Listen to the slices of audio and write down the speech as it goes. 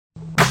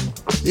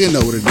You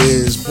know what it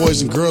is.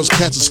 Boys and girls,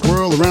 catch a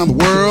squirrel around the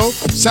world.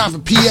 It's time for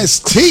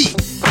PST.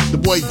 The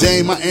boy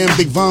Dame, I am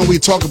Big Von. We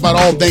talk about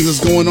all things that's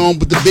going on,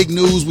 but the big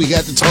news we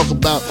got to talk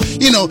about.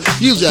 You know,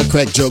 usually I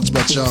crack jokes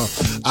about y'all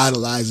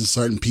idolizing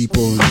certain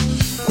people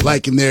and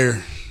liking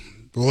their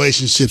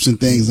relationships and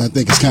things. And I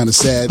think it's kind of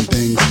sad and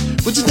things.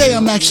 But today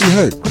I'm actually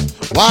hurt.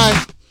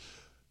 Why?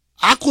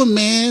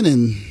 Aquaman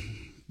and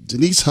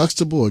Denise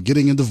Huxtable are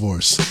getting a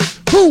divorce.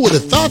 Who would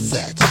have thought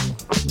that?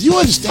 Do you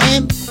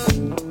understand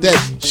that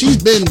she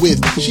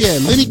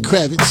had Lenny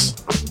Kravitz,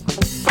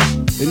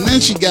 and then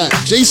she got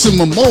Jason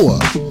Momoa,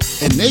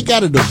 and they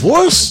got a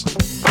divorce?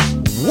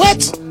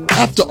 What?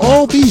 After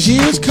all these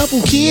years,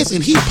 couple kids,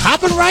 and he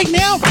popping right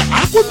now for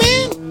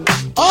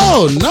Aquaman?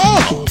 Oh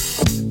no.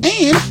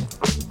 And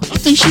I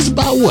think she's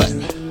about what?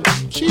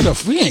 She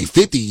ain't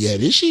 50 yet,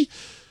 is she?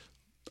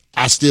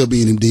 I still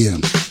be in them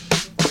DMs.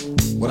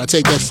 Would I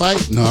take that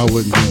fight? No, I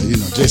wouldn't.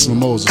 Jason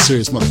Momoa's a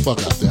serious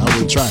motherfucker out there. I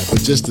wouldn't try it.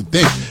 But just to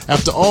think,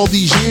 after all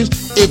these years,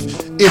 if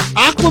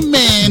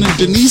Aquaman and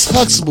Denise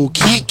Huxtable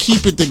can't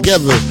keep it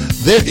together,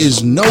 there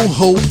is no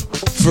hope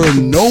for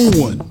no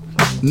one.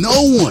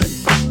 No one.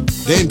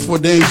 Then before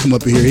Dame come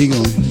up here, he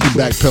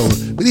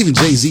backpedaling. But even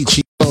Jay-Z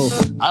cheat.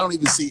 I don't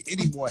even see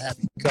any more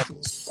happy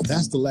couples.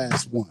 That's the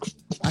last one.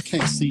 I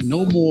can't see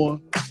no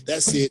more.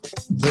 That's it.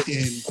 The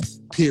end.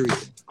 Period.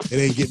 It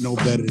ain't getting no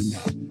better than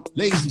that.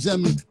 Ladies and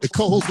gentlemen, the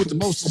co-host with the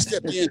most has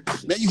stepped in.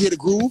 Man, you hear the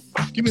groove?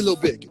 Give me a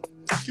little bit.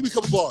 Give me a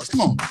couple bars.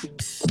 Come on.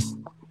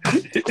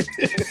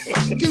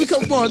 Give me a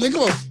couple bars, nigga.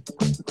 Come on.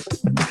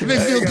 It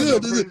makes me feel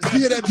good. You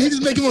hear that? He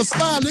just making him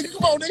smile, nigga.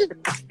 Come on, nigga.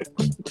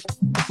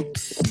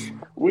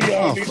 We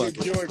all need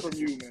joy from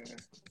you, man.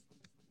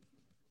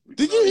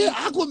 Did you hear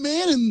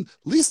Aquaman and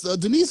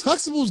Denise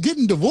Huxtable's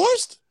getting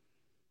divorced?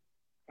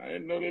 I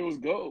didn't know they was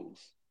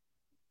goals.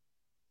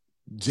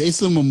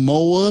 Jason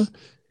Momoa,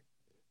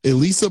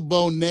 Elisa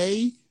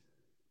Bonet.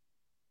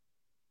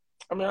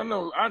 I mean, I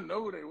know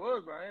who they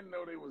was, but I didn't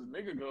know they was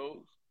nigga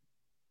goals.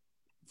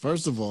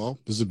 First of all,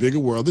 there's a bigger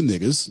world than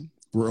niggas.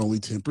 We're only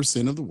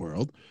 10% of the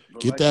world.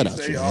 But Get like that you out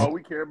say, your all head.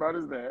 we care about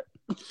is that.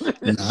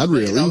 Not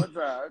really.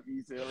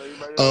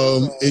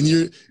 In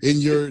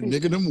your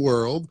niggerdom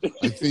world,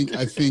 I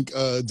think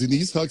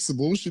Denise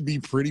Huxtable should be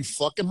pretty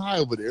fucking high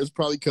over there. It's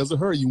probably because of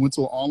her. You went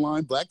to an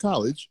online black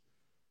college.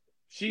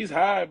 She's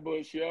high,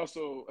 but she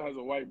also has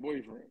a white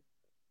boyfriend.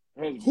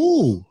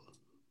 Who?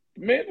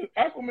 Man,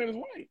 Aquaman is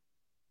white.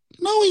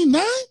 No, he's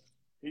not.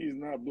 He's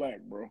not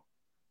black, bro.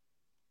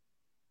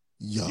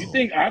 Yo. You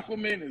think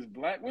Aquaman is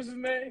black? What's his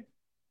name?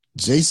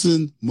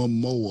 Jason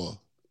Momoa.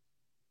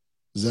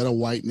 Is that a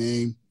white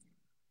name?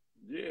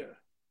 Yeah.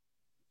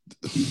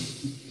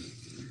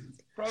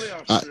 Probably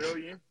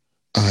Australian.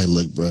 All right,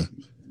 look, bro.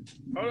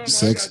 Hold on,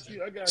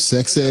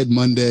 Sex Ed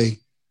Monday,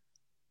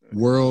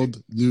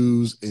 World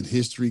News and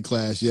History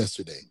class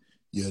yesterday.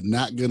 You're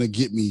not going to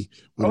get me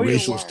with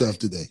racial stuff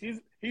today.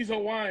 He's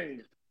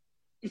Hawaiian.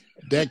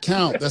 That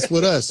count. That's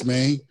with us,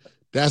 man.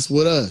 That's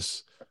with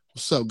us.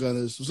 What's up,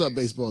 Gunners? What's up,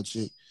 baseball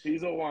chick?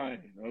 He's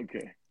Hawaiian.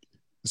 Okay.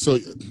 So,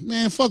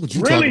 man, fuck what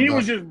you talking about. Really, he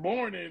was just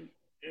born in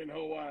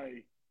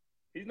Hawaii.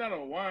 He's not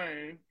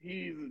Hawaiian.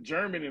 He's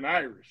German and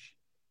Irish.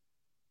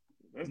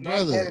 That's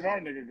not part of our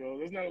nigga go.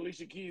 That's not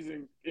Alicia Keys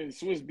and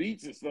Swiss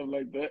Beats and stuff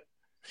like that.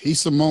 He's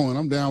Samoan.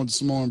 I'm down with the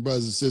Samoan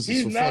brothers and sisters.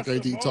 He's so not fuck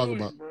everything you talking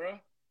about. Bruh.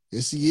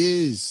 Yes,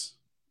 he is.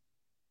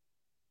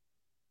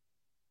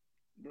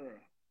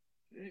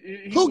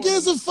 Bruh. Who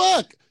gives a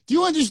fuck? Do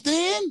you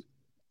understand?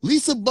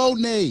 Lisa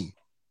Bonet.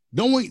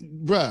 Don't we,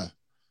 bruh.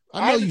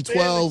 I know you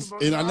 12,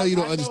 and I know you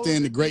don't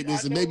understand the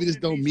greatness, and maybe this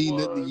don't mean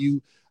nothing to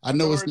you. I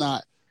know it's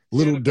not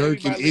Little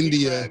Dirk in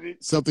India,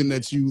 something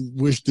that you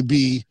wish to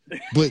be,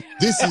 but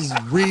this is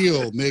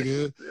real,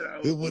 nigga.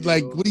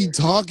 Like, what are you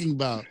talking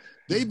about?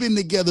 They've been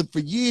together for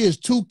years,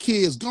 2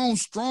 kids, gone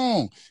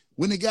strong.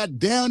 When they got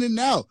down and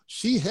out,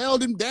 she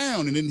held him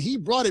down, and then he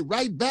brought it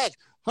right back.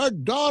 Her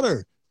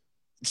daughter,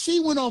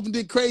 she went off and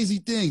did crazy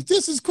things.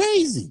 This is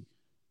crazy.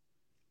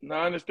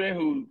 Now, I understand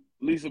who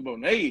Lisa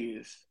Bonet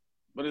is,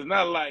 but it's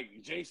not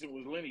like Jason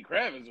was Lenny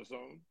Kravitz or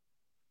something.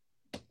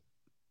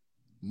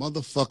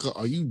 Motherfucker,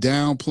 are you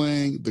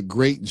downplaying the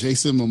great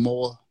Jason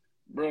Momoa?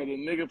 Bro, the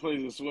nigga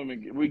plays a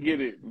swimming. We get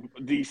it.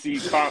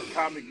 DC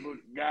comic book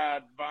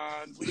god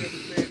Bond. We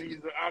understand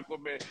he's an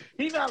Aquaman.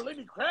 He's not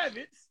Lenny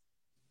Kravitz.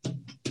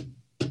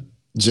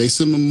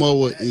 Jason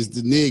Momoa is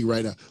the nig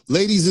right now.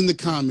 Ladies in the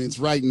comments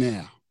right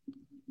now,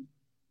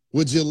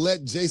 would you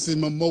let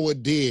Jason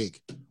Momoa dig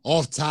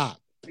off top?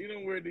 He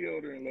don't wear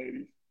deodorant,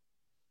 ladies.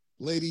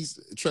 Ladies,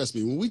 trust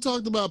me. When we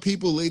talked about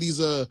people, ladies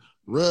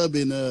rub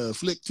and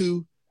flick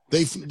to,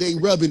 they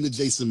rub into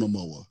Jason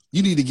Momoa.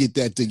 You need to get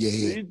that to your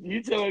head.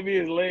 You telling me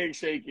his leg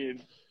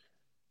shaking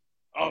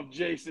off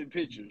Jason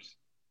pictures?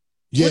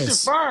 Yes. Which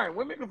is fine.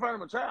 Women can find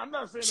him a child. I'm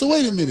not saying. So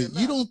wait a minute.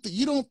 You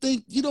don't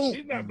think.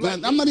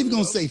 I'm not even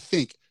gonna say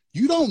think.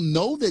 You don't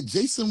know that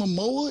Jason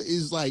Momoa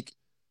is like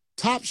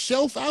top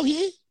shelf out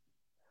here?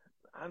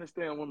 I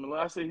understand women.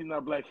 I said he's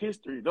not Black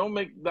history. Don't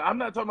make. I'm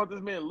not talking about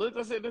this man looks.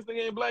 I said this thing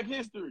ain't Black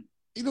history.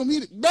 You know what I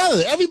mean?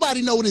 Brother,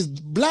 everybody know it is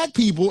black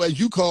people, as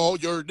you call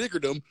your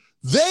niggerdom.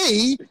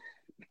 They,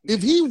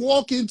 if he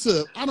walk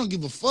into, I don't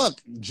give a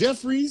fuck,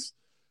 Jeffries,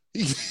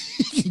 he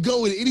can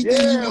go in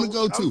anything he want to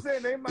go to.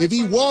 If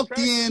he walked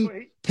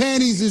in,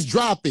 panties is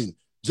dropping.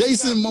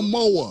 Jason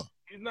Momoa.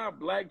 He's not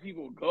black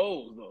people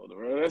goals though,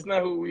 bro. That's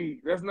not who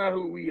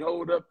we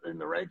hold up in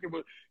the ranking.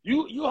 But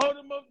you hold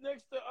him up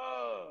next to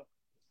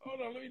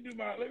hold on, let me do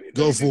my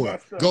go for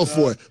it. Go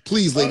for it.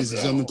 Please, ladies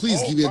and gentlemen,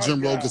 please give me a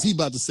drum roll because he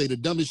about to say the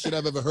dumbest shit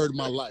I've ever heard in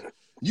my life.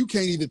 You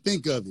can't even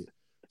think of it.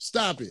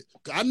 Stop it.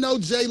 I know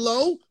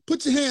J-Lo.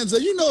 Put your hands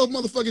up. You know if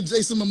motherfucking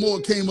Jason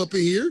Momoa came up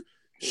in here.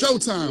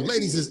 Showtime.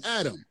 Ladies, is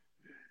Adam.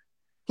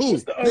 Who?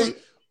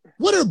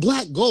 What are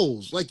black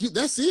goals? Like,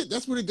 that's it?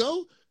 That's where it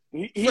go?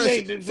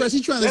 Fresh,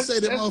 he trying to say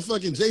that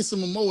motherfucking Jason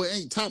Momoa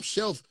ain't top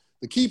shelf.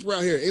 The keeper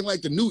out here ain't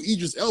like the new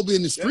Idris Elba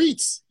in the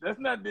streets. That's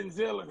not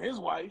Denzel and his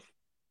wife.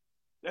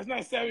 That's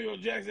not Samuel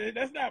Jackson.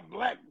 That's not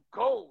black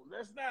gold.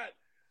 That's not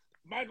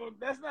Michael.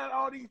 That's not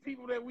all these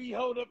people that we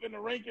hold up in the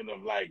ranking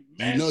of like.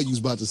 You know you was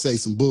about to say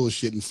some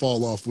bullshit and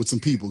fall off with some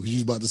people because you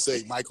was about to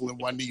say Michael and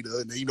Juanita,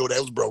 and you know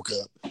that was broke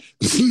up.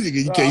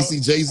 Nigga, you can't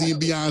see Jay-Z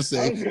and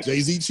Beyonce.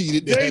 Jay-Z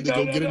cheated. They had to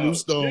go get a new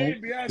stone.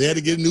 They had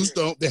to get a new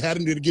stone. They had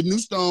to get a new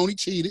stone. He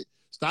cheated.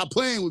 Stop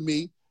playing with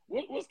me.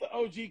 What's the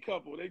OG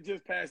couple? They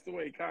just passed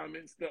away.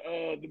 Comments.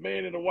 The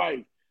man and the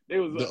wife. They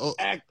was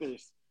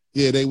actors.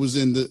 Yeah, they was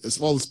in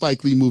all the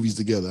Spike Lee movies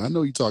together. I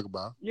know you talk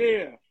about.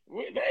 Yeah,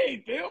 they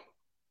ain't them.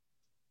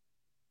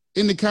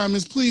 In the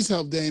comments, please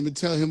help Dame and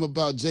tell him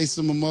about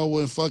Jason Momoa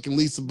and fucking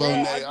Lisa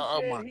Bonet.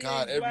 Oh my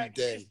God, every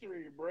day.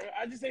 History, bro.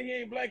 I just say he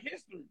ain't black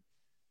history.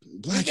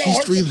 Black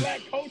history.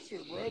 Black culture,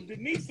 bro.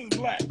 Denise is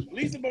black.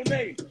 Lisa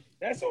Bonet.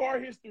 That's who our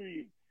history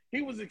is.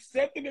 He was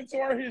accepted into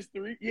our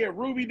history. Yeah,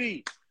 Ruby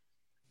D.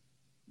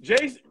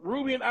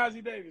 Ruby and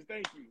Ozzie Davis.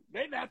 Thank you.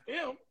 They not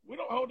them. We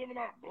don't hold them in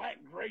our black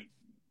great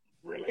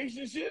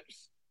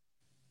relationships.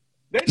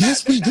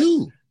 Yes, we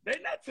do. They're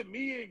not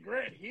Tamia and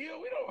Grant Hill.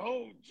 We don't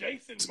hold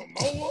Jason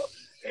Momoa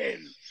and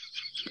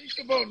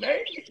Lisa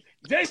Bonet.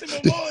 Jason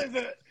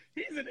Momoa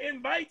he's an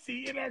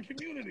invitee in our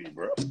community,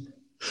 bro.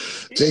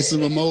 Jason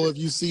Momoa, if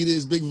you see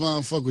this, Big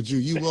Von fuck with you.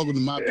 You welcome to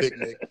my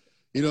picnic.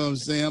 You know what I'm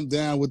saying? I'm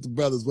down with the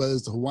brothers, whether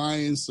it's the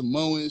Hawaiians,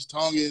 Samoans,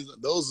 Tongans.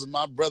 Those are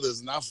my brothers,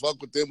 and I fuck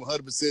with them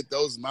 100%.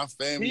 Those are my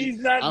family.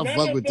 I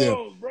fuck with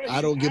them. Bro. I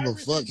don't give a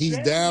fuck. He's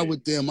down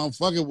with them. I'm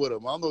fucking with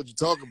him. I don't know what you're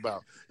talking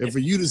about. And for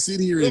you to sit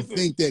here and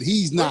think that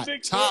he's not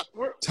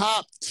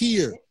top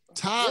tier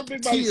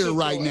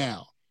right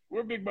now.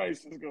 Where Big Bite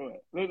Cisco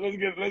at?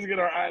 Let's get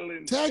our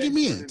island. Tag him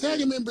in.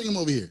 Bring him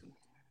over here.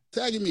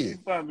 Tag him in.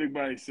 Find Big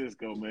Bite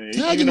Cisco, man.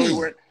 Tag him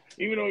in.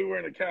 Even though he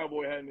wearing a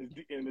cowboy hat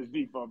in his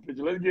default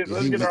picture, let's get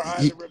our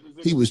island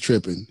representative. He was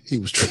tripping.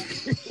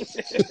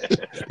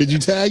 Did you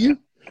tag him?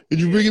 Did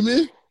you bring him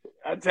in?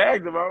 I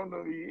tagged him. I don't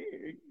know who he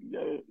is.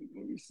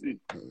 Let me see.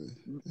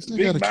 This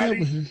nigga got a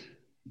camera here.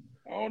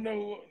 I don't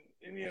know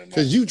any of my.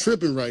 Because you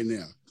tripping right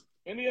now.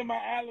 Any of my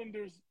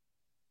islanders.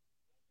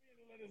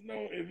 Let us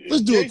know.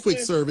 Let's do a quick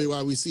survey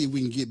while we see if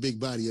we can get Big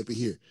Body up in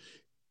here.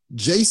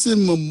 Jason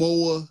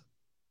Momoa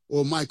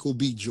or Michael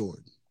B.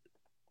 Jordan?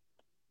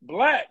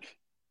 Black.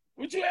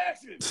 What you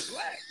asking?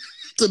 Black.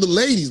 To the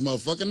ladies,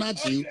 motherfucker,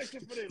 not you.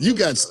 You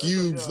got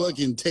skewed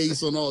fucking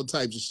taste on all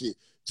types of shit.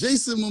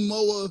 Jason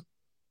Momoa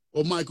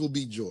or Michael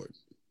B. Jordan?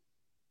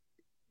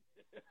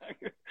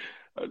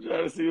 I'm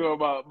trying to see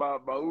about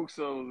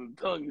Usos and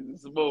Tongues and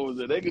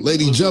Samoas.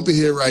 Lady, jump in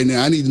here right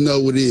now. I need to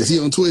know what it is. He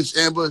on Twitch,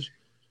 Ambush?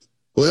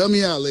 Well, help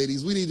me out,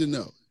 ladies. We need to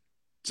know.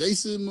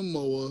 Jason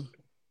Momoa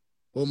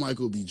or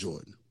Michael B.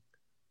 Jordan?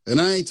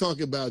 And I ain't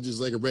talking about just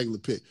like a regular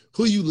pick.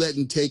 Who you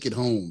letting take it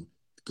home?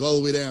 Go all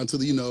the way down to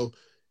the,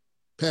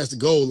 past the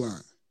goal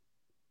line.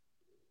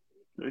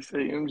 They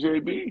say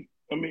MJB.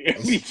 I mean,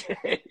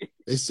 MJ.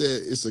 They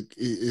said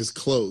it's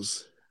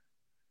close.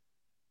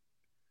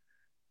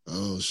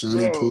 Oh,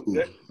 Shawnee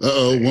Poo.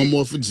 One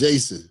more for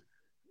Jason.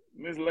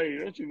 Miss Lady,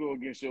 don't you go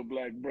against your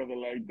black brother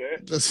like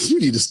that.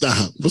 You need to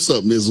stop. What's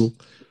up, Mizzle?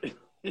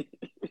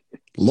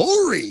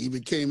 Lori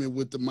even came in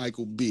with the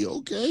Michael B.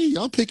 Okay,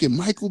 y'all picking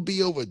Michael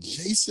B. over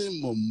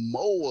Jason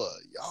Momoa.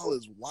 Y'all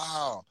is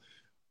wild.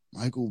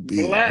 Michael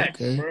B. Black,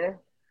 okay. Bro.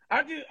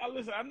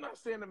 Listen, I'm not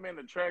saying the man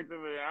attractive.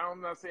 I'm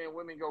not saying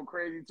women go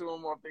crazy to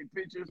him off their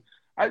pictures.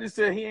 I just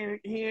said he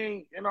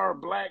ain't in our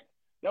black.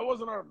 That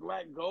wasn't our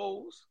black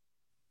goals.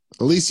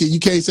 Alicia, you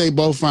can't say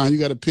both fine. You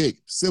got to pick.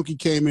 Silky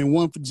came in,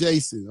 one for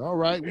Jason. All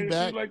right, we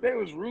back. Like they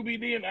was Ruby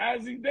D and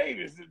Ozzie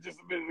Davis just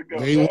a minute ago.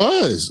 They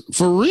was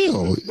for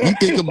real. You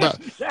think about?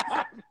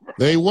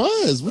 They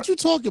was. What you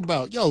talking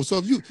about, yo?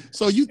 So you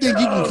think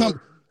you can come?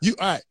 You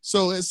all right?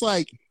 So it's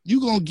like you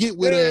gonna get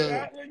with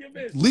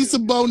Lisa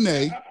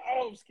Bonet,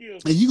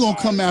 and you gonna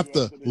come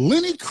after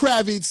Lenny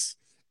Kravitz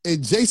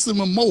and Jason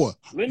Momoa.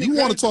 You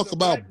want to talk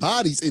about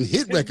bodies and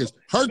hit records?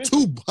 Her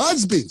two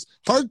husbands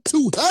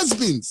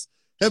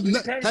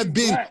have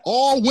been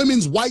all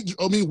women's wet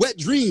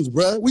dreams,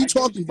 bro. What are you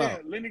talking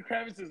about? Lenny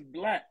Kravitz is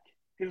black.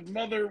 His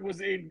mother was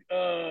in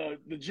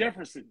the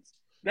Jeffersons.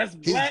 That's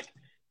black.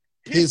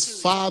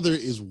 His father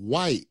is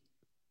white.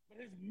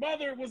 His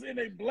mother was in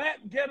a black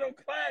ghetto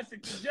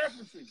classic, The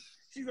Jeffersons.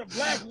 She's a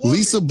black woman.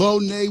 Lisa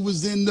Bonet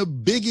was in the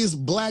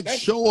biggest black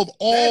show of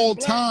all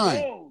time.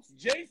 Goals.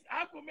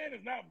 Aquaman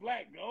is not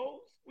black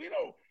goals. We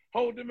don't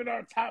hold them in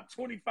our top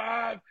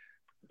 25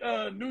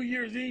 New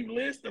Year's Eve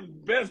list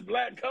of best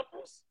black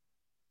couples.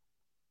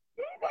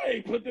 Nobody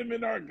ain't put them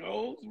in our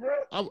goals,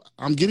 bro.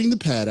 I'm getting the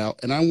pad out,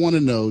 and I want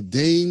to know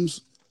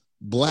Dame's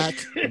black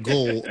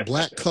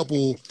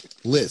couple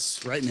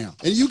list right now.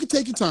 And you can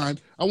take your time.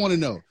 I want to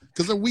know.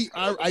 Because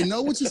I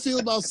know what you feel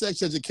about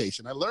sex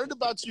education. I learned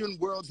about you in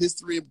world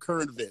history and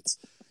current events.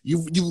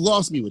 You've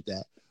lost me with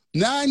that.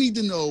 Now I need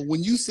to know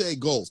when you say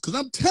goals. Because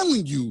I'm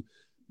telling you,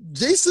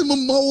 Jason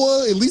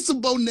Momoa and Lisa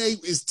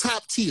Bonet is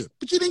top tier.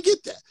 But you didn't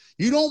get that.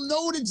 You don't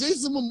know that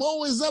Jason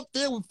Momoa is up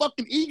there with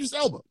fucking Idris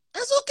Elba.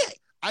 That's okay.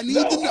 I need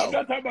to know.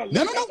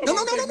 No.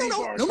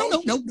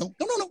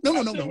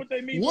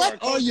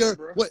 What are your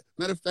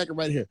matter of fact,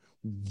 right here.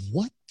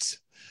 What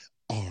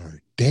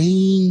are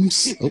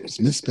Dame's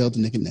misspelled the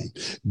nigga name.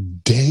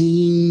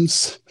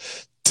 Dame's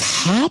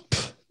top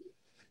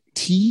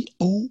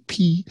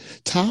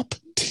top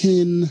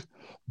 10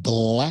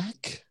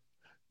 black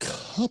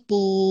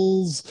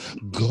couples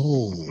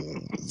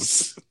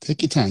goals.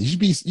 Take your time.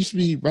 You should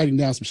be writing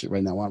down some shit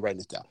right now while I'm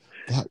writing it down.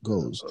 Black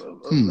goals.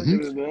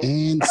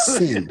 And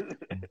send.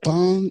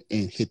 Bong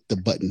and hit the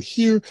button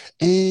here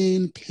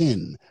and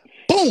pin.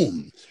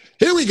 Boom.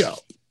 Here we go.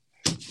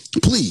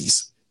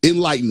 Please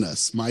enlighten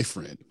us, my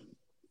friend.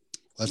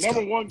 Let's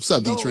number go. One, what's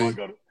up, D-Train?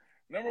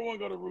 Number one,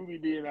 go to Ruby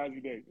D and Ozzie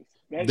Davis.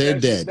 They're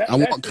dead. I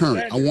want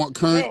current.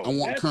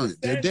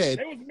 They're dead.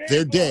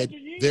 They're dead.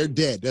 They're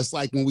dead. That's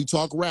like when we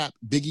talk rap,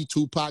 Biggie,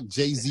 Tupac,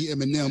 Jay-Z,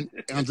 Eminem,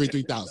 Andre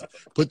 3000.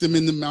 Put them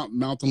in the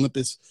Mount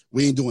Olympus.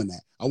 We ain't doing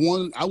that. I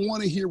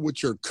want to hear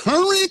what your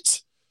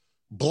current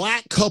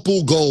black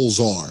couple goals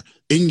are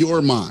in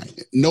your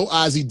mind. No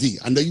Ozzie D.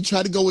 I know you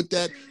try to go with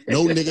that.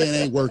 No nigga,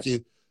 it ain't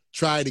working.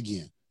 Try it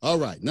again. All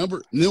right. You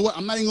know what?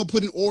 I'm not even gonna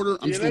put in order.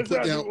 I'm just gonna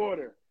put down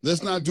order.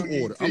 Let's not do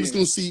order. I'm just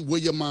gonna see where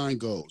your mind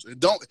goes.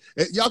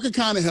 Y'all can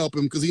kind of help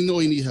him because he know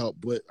he need help,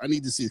 but I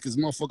need to see it because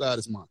motherfucker out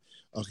his mind.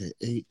 Okay,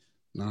 8,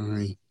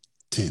 9,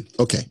 10.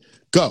 Okay,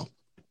 go.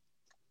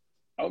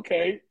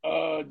 Okay,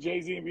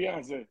 Jay-Z and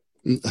Beyonce.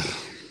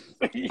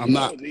 I'm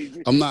not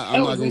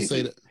gonna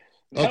say that.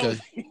 Okay,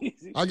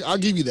 I'll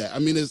give you that. I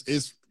mean,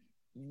 it's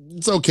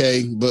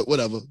okay, but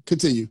whatever.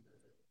 Continue.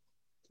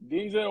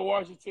 Denzel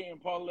Washington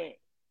and Paulette.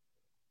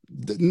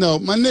 No,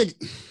 my nigga.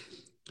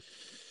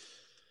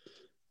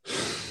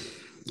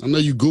 I know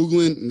you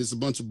Googling and it's a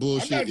bunch of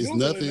bullshit. It's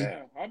nothing.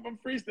 Now. I'm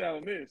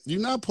freestyling this.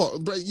 You're not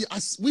part, bro.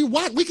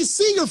 We can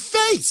see your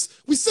face.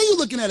 We see you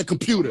looking at a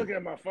computer. I'm looking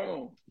at my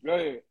phone. Go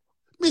ahead.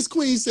 Miss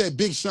Queen said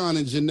Big Sean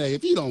and Janae.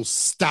 If you don't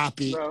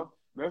stop it. No,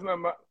 that's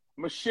not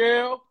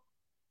Michelle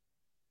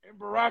and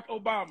Barack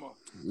Obama.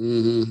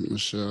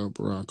 Michelle,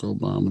 Barack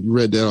Obama. You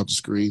read that off the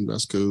screen.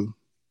 That's cool.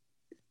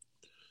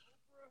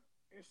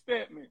 And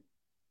Stedman.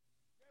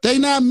 They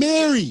not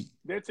married.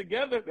 They're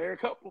together. They're a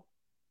couple.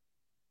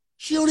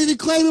 She don't even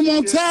claim him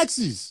on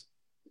taxes.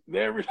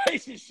 Their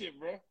relationship,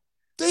 bro.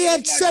 They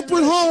had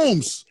separate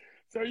homes.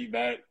 So you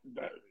bet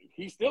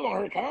he's still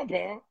on her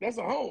compound. That's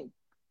a home.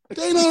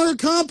 They ain't on her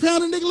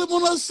compound and nigga live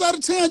on the other side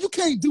of town. You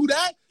can't do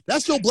that.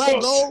 That's your black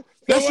goal.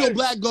 That's your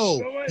black goal.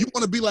 You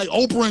want to be like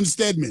Oprah and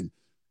Stedman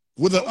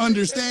with an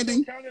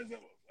understanding.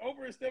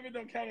 Oprah and Stedman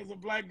don't count as a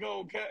black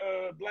goal,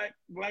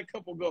 black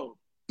couple goal.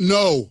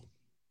 No.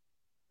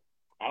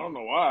 I don't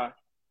know why.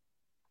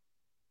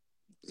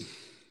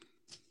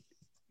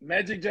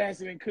 Magic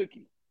Johnson and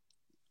Cookie.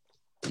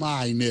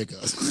 My nigga.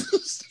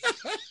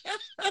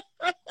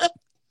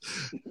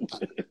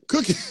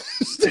 Cookie.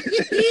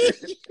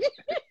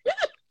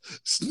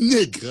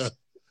 Nigga.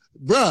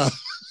 Bruh.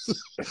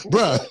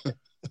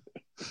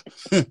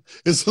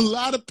 It's a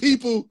lot of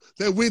people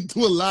that went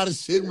through a lot of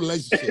shit in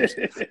relationships.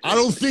 I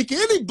don't think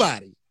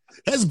anybody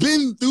has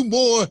been through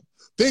more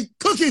than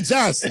Cookie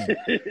Johnson.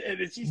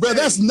 Bruh,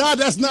 that's not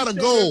a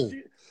goal.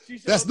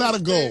 That's not a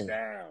goal.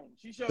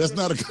 That's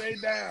not a goal. Stay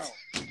down.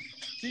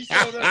 She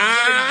showed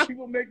us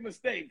people make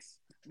mistakes,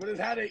 but it's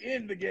how they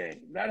end the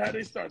game, not how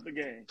they start the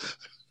game.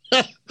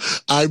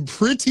 I'm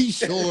pretty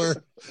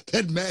sure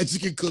that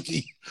Magic and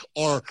Cookie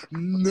are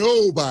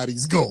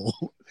nobody's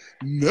goal.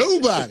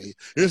 Nobody.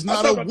 There's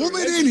not a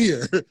woman in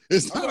here.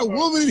 There's not a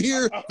woman in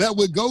here that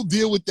would go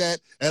deal with that.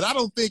 And I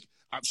don't think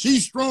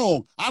she's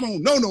strong. I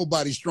don't know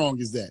nobody strong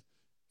as that.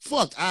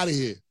 Fuck out of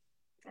here.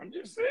 I'm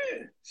just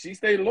saying. She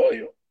stayed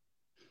loyal.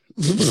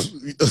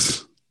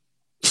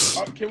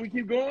 Can we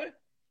keep going?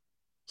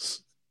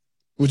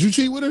 Would you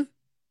cheat with her?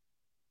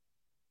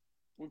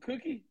 With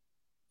Cookie?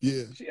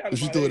 Yeah. If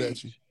she threw it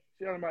at you.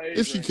 She out of my age.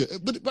 If she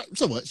could. But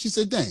so what? She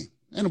said, dang,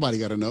 ain't nobody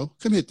got to know.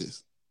 Come hit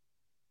this.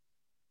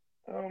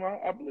 I don't know.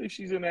 I believe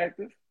she's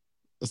inactive.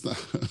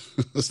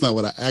 That's not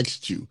what I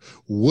asked you.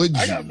 Would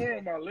you? I got more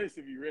on my list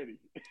if you're ready.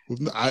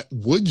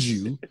 Would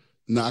you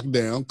knock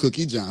down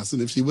Cookie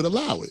Johnson if she would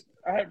allow it?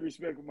 I have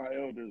respect for my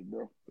elders,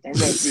 bro. I'm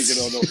not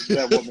speaking on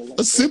that woman like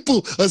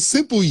a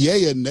simple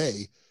yay or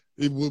nay.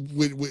 It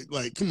would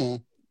like, come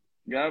on.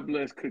 God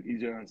bless Cookie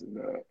Johnson,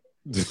 dog.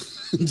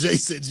 Jay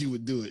said you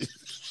would do it.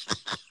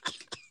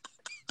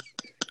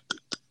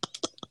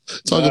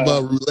 Talk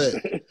about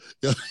roulette.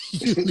 Yo,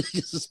 you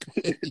niggas is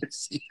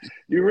crazy.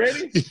 You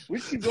ready? We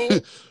keep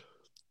going.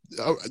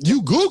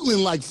 You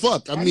Googling like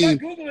fuck. I mean,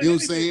 you know what I'm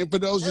saying? For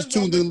those just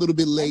tuned in a little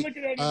bit late,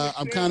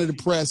 I'm kind of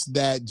depressed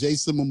that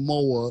Jason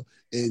Momoa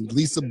and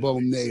Lisa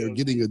Bonet are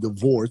getting a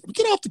divorce. But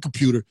get off the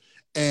computer.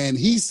 And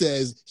he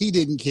says he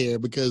didn't care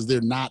because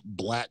they're not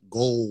black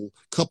goal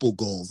couple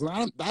goals. And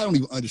I don't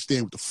even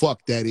understand what the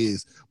fuck that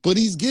is. But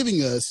he's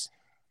giving us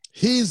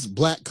his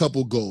black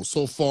couple goals.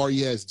 So far, he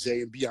has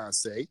Jay and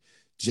Beyonce.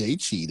 Jay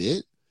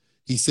cheated.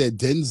 He said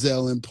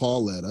Denzel and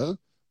Pauletta.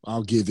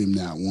 I'll give him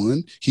that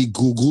one. He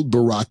Googled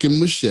Barack and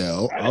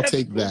Michelle. I'll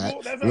take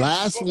that.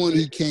 Last one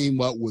he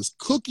came up was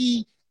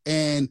Cookie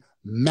and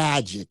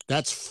Magic.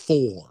 That's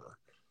 4.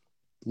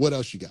 What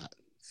else you got?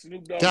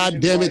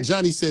 God damn it.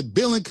 Johnny said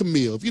Bill and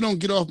Camille. If you don't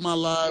get off my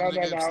live. I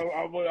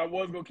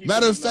was gonna keep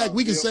matter of fact,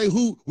 we can say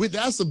who.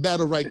 That's a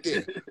battle right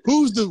there.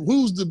 Who's the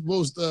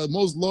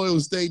most loyal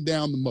and stayed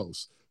down the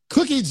most?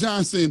 Cookie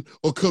Johnson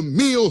or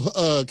Camille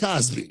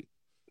Cosby?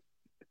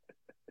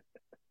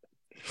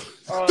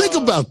 Think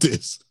about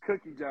this.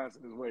 Cookie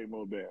Johnson is way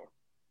more down.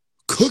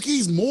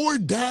 Cookie's more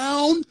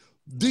down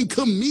than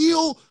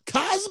Camille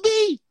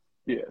Cosby?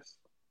 Yes.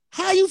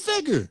 How you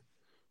figure?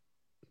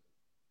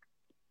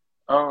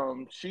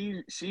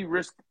 She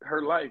risked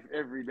her life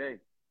every day.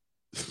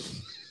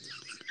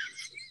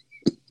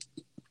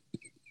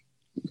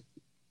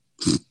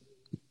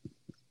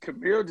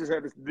 Camille just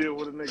had to deal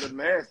with a nigga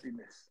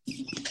nastiness.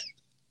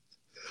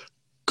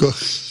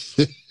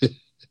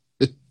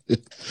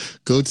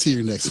 Go to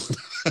your next one.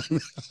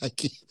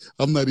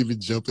 I'm not even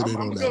jumping in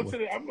on that one.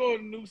 I'm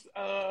going to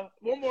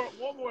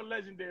one more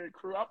legendary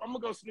crew. I'm gonna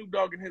go Snoop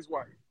Dogg and his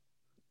wife.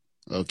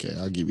 Okay,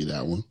 I'll give you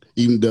that one.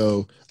 Even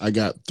though I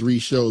got 3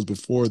 shows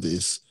before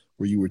this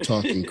where you were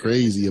talking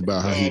crazy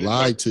about how he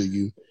lied to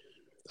you.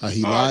 How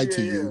he lied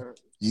to you.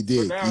 You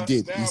did. You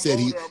did. He said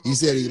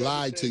he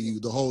lied to you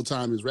the whole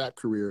time his rap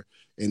career,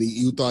 and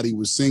you thought he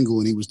was single,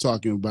 and he was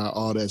talking about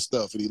all that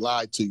stuff, and he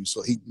lied to you.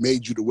 So he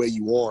made you the way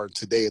you are.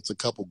 Today it's a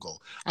couple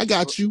goal. I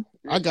got you.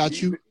 I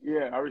got you.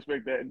 Yeah, I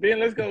respect that. Then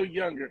let's go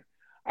younger.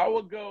 I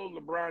would go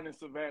LeBron and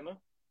Savannah.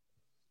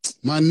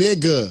 My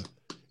nigga,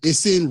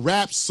 it's in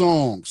rap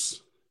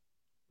songs.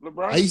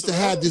 LeBron I used to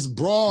have this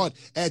broad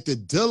at the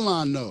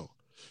Delano.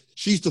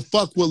 She used to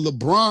fuck with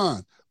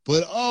LeBron.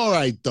 But all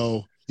right,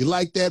 though. You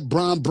like that,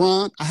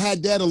 Bron? I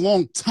had that a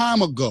long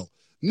time ago.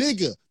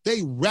 Nigga,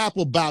 they rap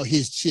about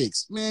his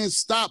chicks. Man,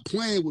 stop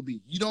playing with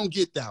me. You don't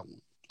get that one.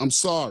 I'm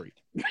sorry.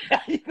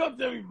 You gonna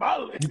tell me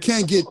about it? You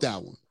can't get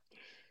that one.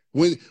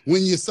 When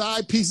your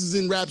side pieces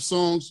in rap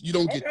songs, you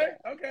don't get that.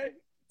 Okay.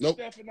 Nope.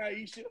 Steph and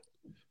Aisha.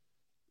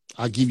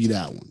 I'll give you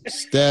that one.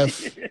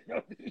 Steph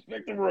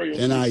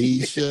and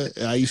Aisha.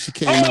 Aisha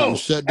came out and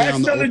shut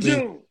down the open.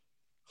 June.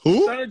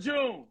 Who? Stunner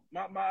June.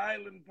 My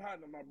island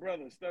partner, my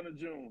brother, Stunner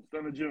June.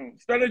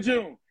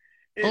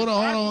 Hold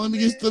on. Let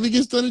me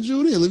get Stunner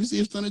June in. Let me see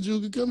if Stunner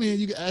June can come in.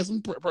 You can ask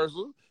him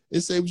personal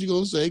and say what you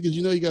gonna say, because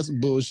you know you got some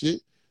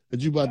bullshit that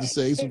you about to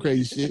say, some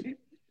crazy shit.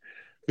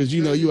 Because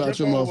you know you out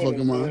your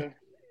motherfucking mind.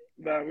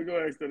 Nah, we're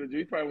gonna ask Stunner June.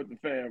 He's probably with the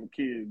fam,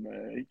 kid,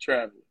 man. He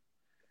traveling.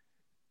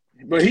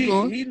 But he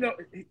know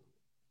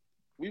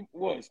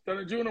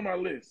Stunner June on my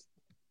list.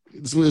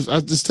 I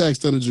just text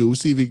Stunner June. We'll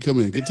see if he can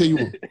come in. Continue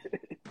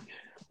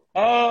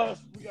on.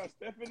 We got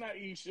Steph and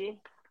Aisha.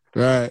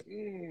 Right.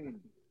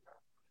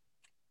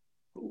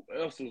 Who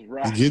else is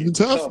rocking? It's getting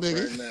tough,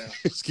 nigga. Right now?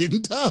 It's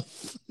getting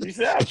tough. You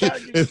said I'm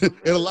trying to get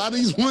and a lot of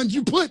these ones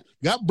you put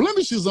got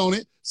blemishes on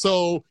it,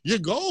 so your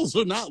goals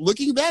are not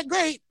looking that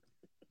great.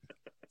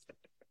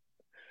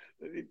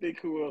 Let me think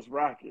who else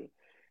rocking.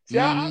 See,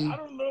 I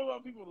don't know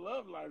about people's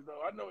love lives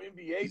though. I know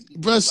NBA.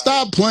 Bro,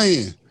 stop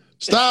playing.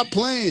 Stop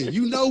playing.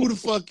 You know who the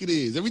fuck it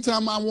is. Every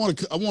time I want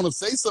to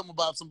say something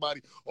about somebody,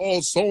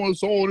 so and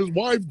so and his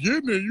wife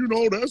getting it. You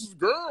know, that's his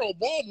girl.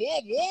 Blah blah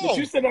blah. But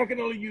you said I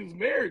can only use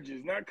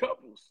marriages, not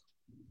couples.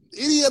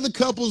 Any other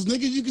couples,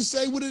 nigga, you can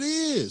say what it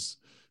is.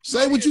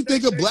 Say what you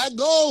think of black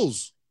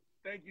goals.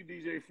 Thank you,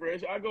 DJ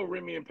Fresh. I go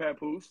Remy and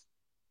Papoose.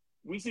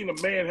 We seen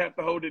a man have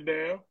to hold it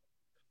down.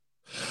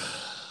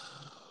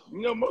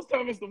 You know, most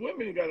times it's the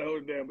women who got to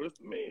hold it down, but it's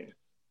the men.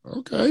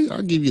 Okay,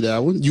 I'll give you that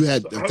one. You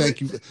had,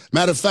 thank you.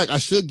 Matter of fact, I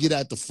should get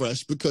at the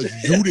Fresh because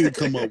you didn't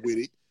come up with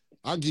it.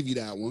 I'll give you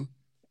that one.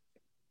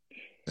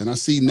 And I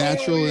see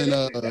Natural and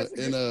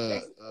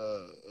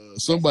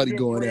somebody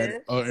going at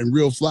it, and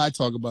Real Fly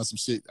talk about some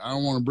shit. I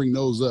don't want to bring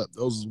those up.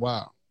 Those is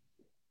wild.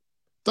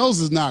 Those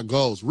is not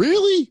goals.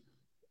 Really?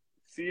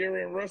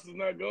 Sierra and Russ is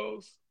not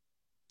goals?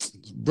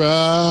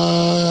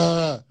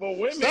 Bruh. For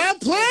women.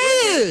 Stop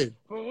playing.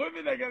 For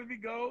women, that got to be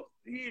goals.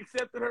 He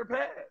accepted her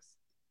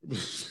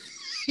pass.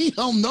 He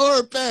don't know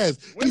her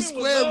past. He's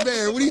Square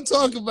Bear. What are you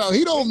talking about?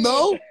 He don't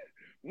know.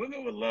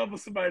 Women would love for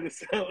somebody to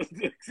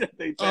accept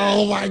their pass.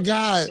 Oh my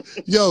God.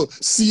 Yo,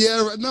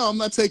 Sierra. No, I'm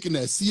not taking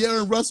that.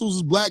 Sierra and Russell's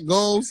is black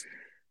goals.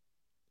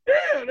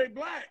 Yeah, they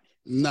black.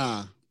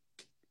 Nah.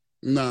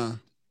 We had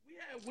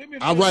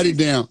I'll write it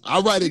down.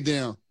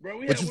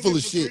 Bro, but you full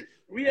of shit.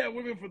 We had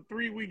women for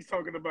 3 weeks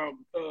talking about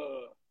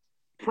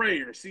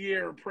prayer,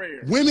 Sierra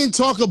prayer. Women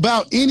talk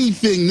about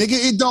anything, nigga.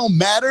 It don't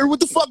matter.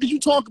 What the fuck is you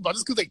talking about?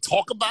 Just because they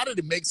talk about it,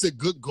 it makes it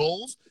good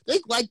goals. They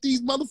like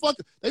these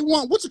motherfuckers. They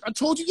want I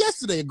told you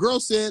yesterday. A girl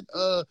said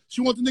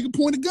she want the nigga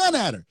point a gun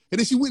at her, and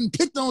then she went and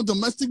picked on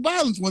domestic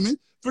violence women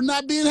for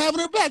not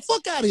having her back.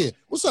 Fuck out of here.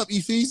 What's up,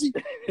 Efeezy?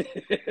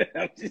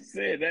 I just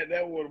said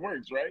that one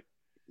works, right?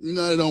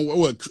 No, it don't.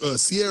 What?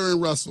 Sierra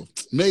and Russell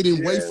made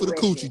him wait for the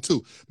coochie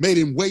too. Made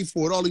him wait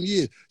for it all them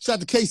years. Shout out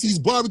to Casey's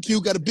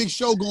Barbecue. Got a big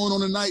show going on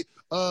tonight.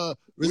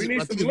 We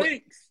need some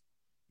links.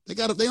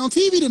 They on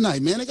TV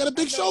tonight, man. They got a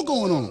big show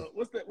going on.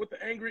 What's that with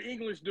the angry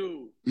English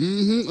dude?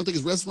 I think it's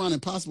Restaurant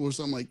Impossible or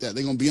something like that.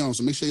 They're gonna be on,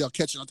 so make sure y'all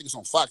catch it. I think it's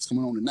on Fox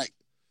coming on tonight.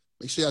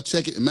 Make sure y'all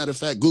check it. As a matter of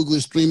fact, Google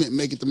it, stream it, and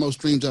make it the most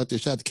streams out there.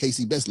 Shout out to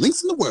Casey, best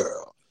links in the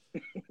world.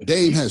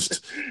 Dame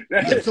has.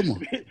 Come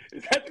on.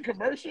 Is that the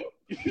commercial?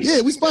 Yeah,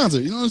 we sponsor.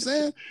 You know what I'm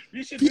saying?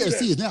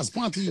 PSC is now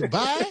sponsored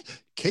by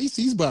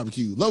Casey's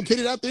Barbecue,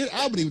 located out there in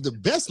Albany with the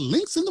best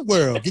links in the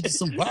world. Get you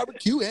some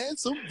barbecue and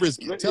some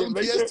brisket. Tell them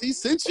PST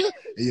sent you,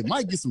 and you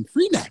might get some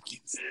free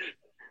napkins.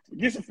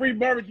 Get some free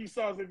barbecue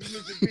sauce if you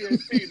mention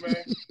PST,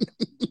 man.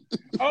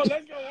 Oh,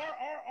 let's go.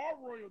 Our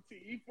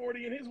royalty,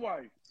 E40 and his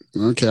wife.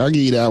 Okay, I'll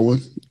give you that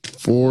one.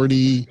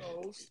 40,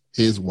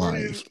 his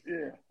wife.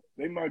 Yeah,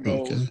 they my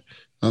goals.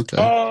 Okay.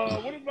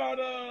 What about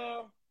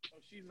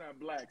she's not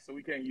black, so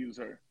we can't use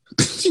her.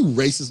 You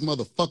racist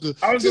motherfucker.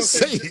 Just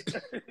say it.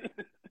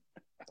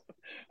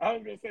 I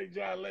was gonna say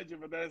John Legend,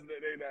 but that's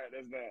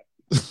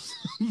not.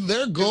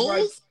 Their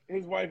goals?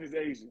 His wife is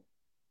Asian.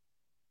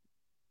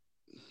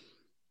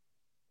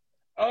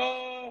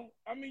 I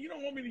mean, you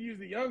don't want me to use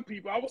the young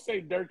people. I would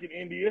say Dirk in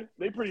India.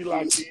 They pretty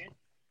locked in.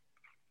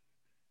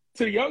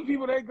 To the young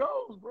people, that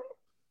goes, bro.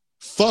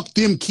 Fuck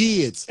them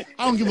kids.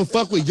 I don't give a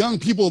fuck what young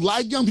people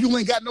like. Young people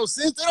ain't got no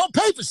sense. They don't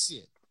pay for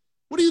shit.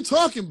 What are you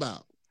talking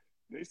about?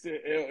 They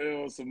said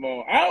LL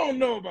Simone. I don't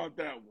know about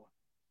that one.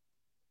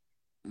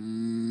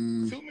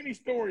 Too many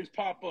stories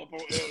pop up on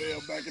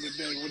LL back in the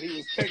day when he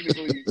was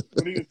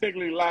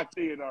technically locked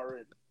in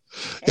already.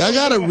 Y'all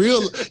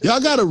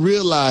gotta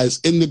realize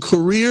in the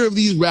career of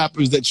these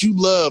rappers that you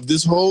love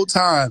this whole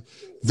time,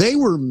 they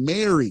were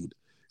married.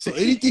 So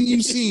anything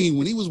you've seen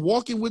when he was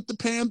walking with the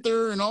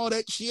Panther and all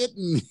that shit,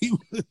 and he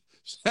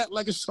sat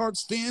like a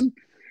shark's fin,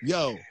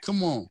 yo,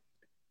 come on.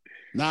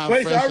 Nah,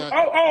 wait,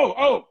 Rihanna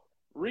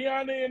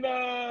and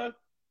A$AP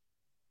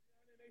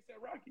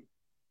Rocky.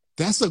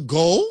 That's a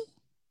goal?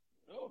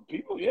 Oh,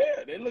 people,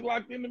 yeah, they look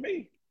locked into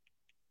me.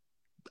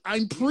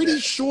 I'm pretty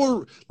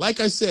sure,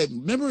 like I said,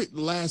 remember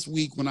last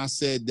week when I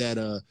said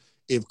that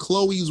if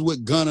Chloe's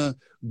with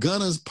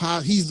Gunna's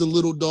pop, he's the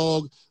little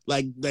dog,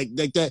 like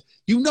that.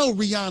 You know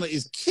Rihanna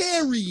is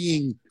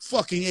carrying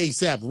fucking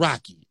A$AP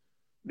Rocky.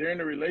 They're in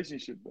a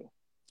relationship, though.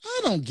 I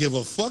don't give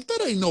a fuck.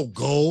 That ain't no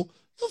goal.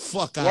 The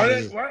fuck out of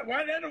here.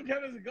 Why that don't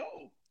count as a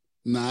goal?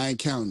 Nah, I ain't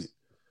counting it.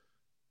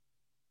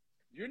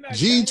 You're not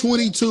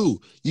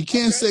G22. You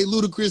can't say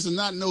Ludacris and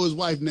not know his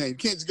wife's name. You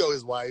can't just go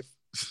his wife.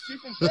 She's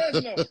from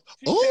Fresno.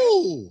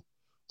 Oh,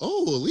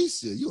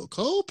 Alicia, you a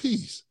cold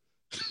piece.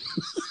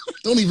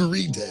 Don't even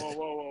read that.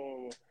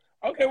 Whoa.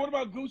 Okay, what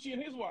about Gucci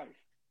and his wife?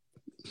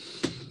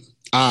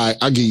 All right,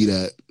 I'll give you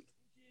that.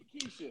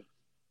 Keisha.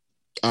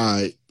 All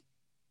right.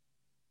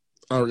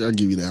 I'll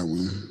give you that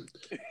one.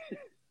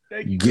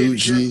 Thank you,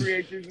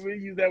 Gucci. We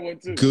use that one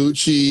too.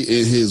 Gucci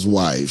and his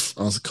wife.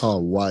 I was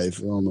called wife.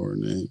 I don't know her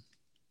name.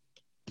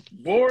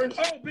 Boris.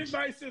 Oh, Big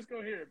Bite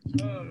Cisco here.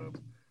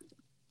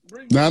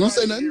 Nah, don't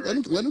say nothing.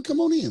 Let him come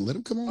on in. Let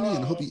him come on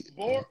in. I hope he.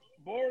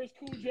 Boris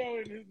Cujo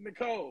and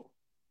Nicole.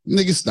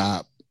 Nigga,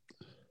 stop.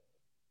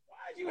 Why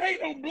you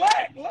hate on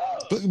black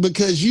love?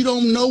 Because you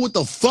don't know what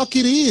the fuck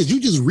it is. You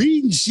just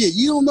reading shit.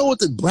 You don't know what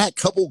the black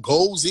couple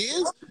goals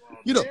is.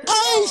 You know,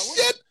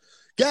 shit.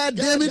 God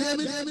damn it.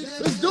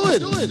 Let's do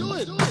it.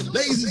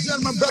 Ladies and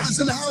gentlemen, brothers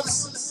in the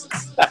house.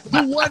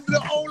 The one,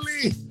 the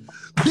only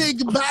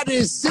Big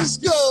Body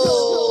Cisco.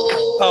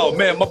 Oh,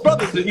 man, my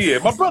brothers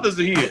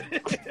are here.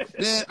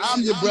 Man,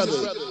 I'm your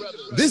brother.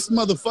 This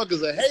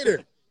motherfucker's a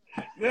hater.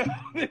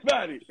 Big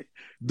Body.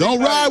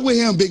 Don't ride with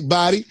him, Big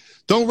Body.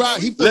 Don't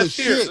ride. He full of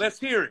shit. Let's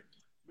hear it.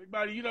 Big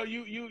Body, you know,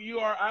 you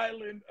are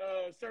island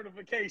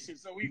certification,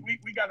 so we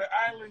got an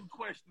island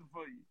question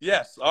for you.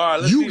 Yes. All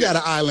right, you got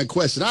an island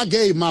question. I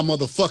gave my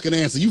motherfucking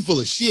answer. You full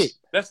of shit.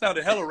 That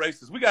sounded hella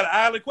racist. We got an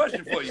island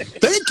question for you.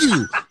 Thank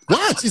you.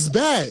 Watch, it's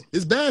bad.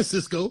 It's bad,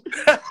 Cisco.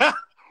 All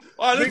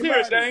right, let's hear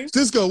it, Dane.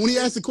 Cisco, when he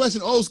asked the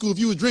question old school, if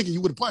you were drinking,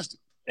 you would have punched him.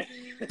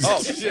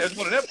 Oh, shit, that's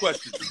one of them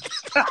questions.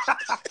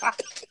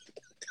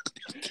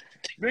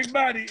 Big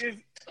Body, is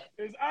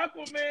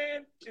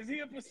Aquaman, is he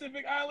a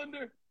Pacific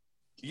Islander?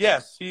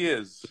 Yes, he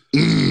is.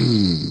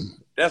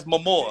 That's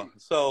Momoa.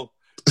 So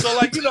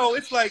like, you know,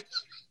 it's like,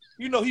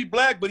 you know, he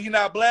black, but he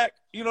not black.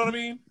 You know what I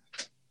mean?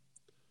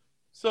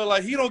 So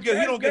like, he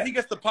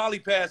gets the poly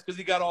pass because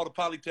he got all the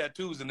poly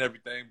tattoos and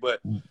everything.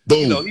 But boom.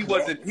 You know, he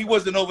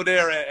wasn't over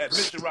there at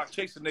Mission Rock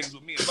chasing niggas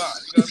with me and Bond.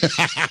 You know what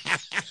I mean?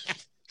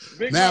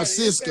 Now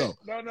Cisco.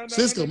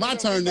 Cisco, my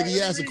turn, nigga.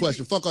 You ask a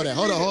question. Fuck all that.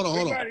 Hold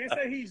on. It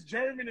said he's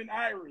German and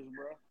Irish,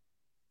 bro.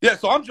 Yeah,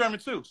 so I'm German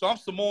too. So I'm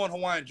Samoan,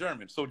 Hawaiian,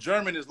 German. So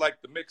German is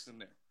like the mix in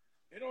there.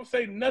 They don't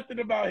say nothing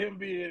about him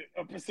being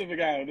a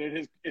Pacific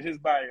Islander in his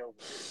bio.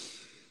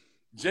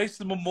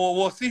 Jason Momoa.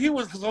 Well, see,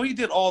 he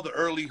did all the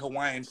early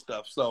Hawaiian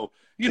stuff. So,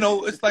 you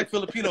know, it's like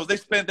Filipinos.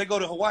 They go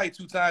to Hawaii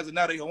 2 times and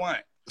now they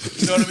Hawaiian.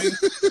 You know what I mean?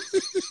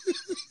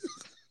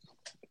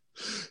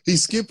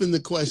 He's skipping the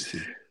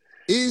question.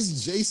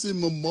 Is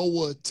Jason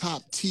Momoa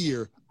top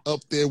tier up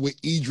there with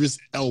Idris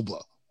Elba?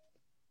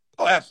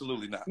 Oh,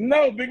 absolutely not.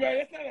 No, Big Man,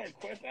 that's not our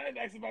question. I didn't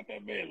ask about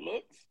that man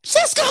looks.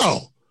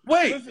 Cisco!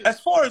 Wait, listen.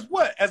 As far as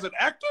what? As an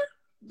actor?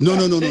 No.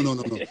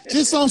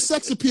 Just on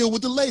sex appeal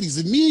with the ladies.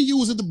 And me and you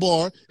was at the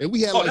bar, and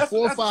we had 4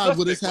 or 5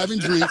 with us having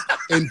drinks,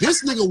 and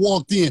this nigga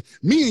walked in.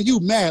 Me and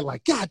you mad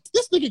like, God,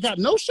 this nigga got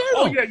no shirt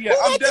on. Oh, yeah.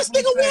 Who let this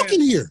nigga walk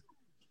in here?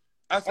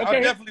 I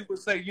definitely would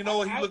say, you know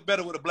what, he looked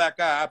better with a black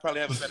eye. I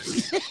probably have a better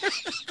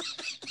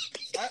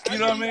You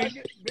know what I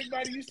mean? Big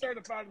Body, you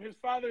certified him. His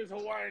father is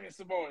Hawaiian and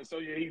Samoan, so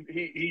yeah,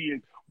 he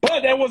is.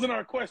 But that wasn't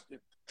our question.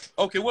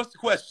 Okay, what's the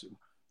question?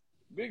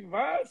 Big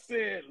Von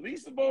said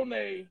Lisa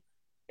Bonet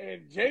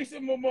and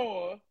Jason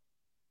Momoa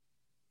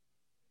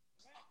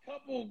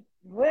couple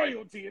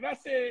royalty, and I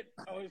said,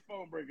 "Oh, his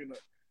phone breaking up."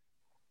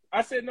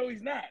 I said, "No,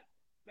 he's not.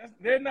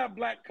 They're not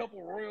black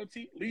couple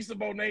royalty. Lisa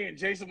Bonet and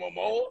Jason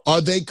Momoa.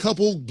 Are they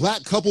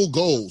black couple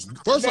goals?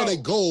 First, no. Are they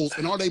goals,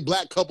 and are they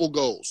black couple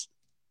goals?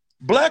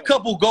 Black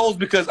couple goals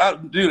because,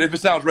 dude, if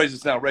it sounds racist, it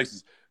sounds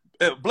racist.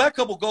 Black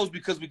couple goals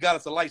because we got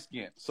us a light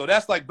skin. So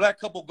that's like black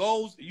couple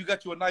goals. You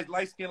got you a nice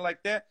light skin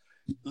like that.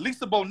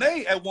 Lisa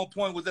Bonet at one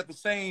point was at the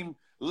same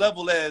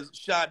level as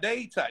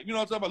Sade type. You know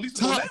what I'm talking about? Lisa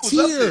Top Bonet was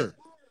tier. up there.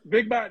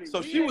 Big Body.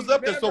 So she was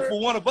up there. So for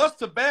one of us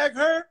to bag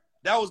her,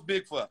 that was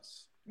big for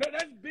us. No,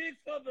 that's big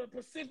for the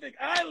Pacific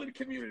Island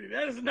community.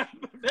 That's not.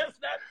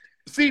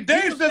 See,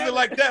 Dave says it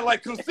like that,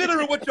 like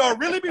considering what y'all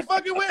really be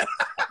fucking with.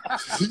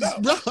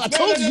 Bro, I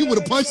told you would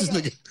have punched this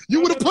nigga.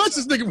 You would have punched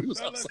this nigga.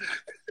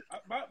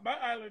 My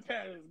island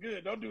pattern is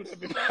good. Don't do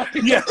that.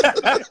 Yeah.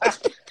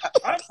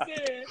 I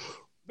said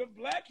the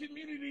black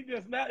community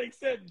does not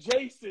accept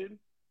Jason.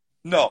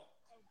 No.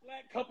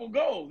 Black couple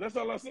goals. That's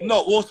all I said.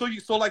 No, well,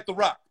 so like The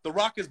Rock. The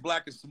Rock is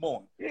black and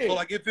Samoan. Yeah. So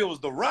like if it was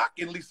The Rock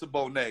and Lisa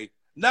Bonet,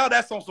 now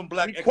that's on some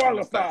black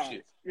excellence type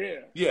shit.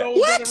 Yeah. So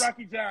what?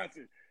 Rocky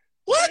Johnson.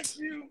 What?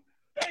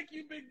 Thank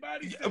you, Big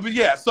Body.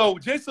 Yeah, so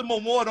Jason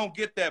Momoa don't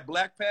get that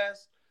black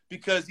pass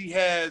because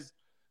he's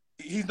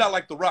not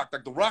like The Rock.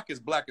 Like The Rock is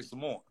black and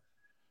Samoan.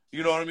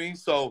 You know what I mean?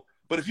 So,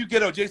 but if you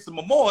get on Jason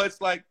Momoa, it's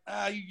like,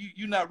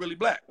 you're not really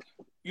black.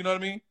 You know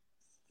what I mean?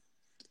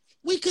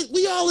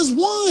 We all is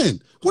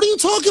one. What are you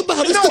talking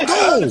about? It's the goal.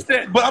 I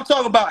understand, but I'm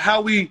talking about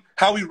how we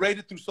rate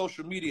it through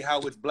social media,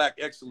 how it's black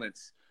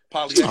excellence.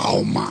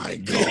 Oh my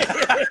God!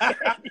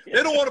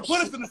 They don't want to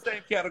put us in the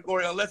same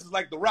category unless it's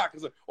like The Rock.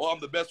 It's like, I'm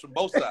the best from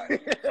both sides.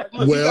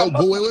 Look, well,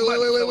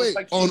 wait.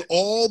 Like on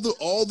all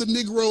the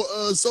Negro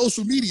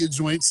social media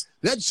joints,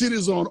 that shit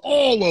is on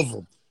all of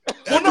them.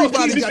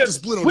 Everybody got to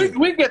split on it.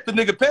 We get the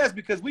nigga pass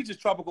because we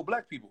just tropical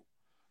black people.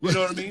 You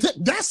know what I mean?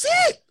 That's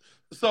it.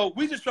 So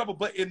we just trouble,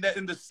 but in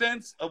the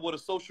sense of what a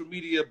social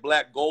media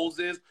black goals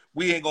is,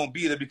 we ain't gonna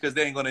be there because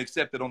they ain't gonna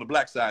accept it on the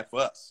black side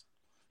for us.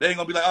 They ain't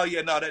gonna be like, oh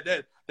yeah, no,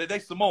 that they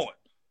Samoan.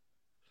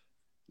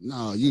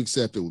 No, you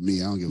accept it with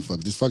me. I don't give a fuck.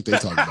 Just fuck they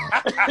talking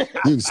about.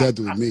 You accept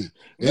it with me.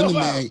 And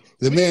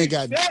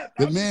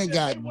the man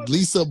got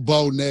Lisa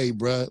Bonet,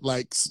 bruh.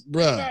 Like,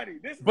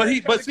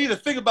 bruh. But see the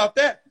thing about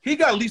that, he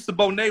got Lisa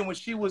Bonet when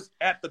she was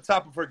at the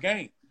top of her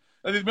game.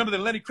 I mean, remember that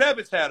Lenny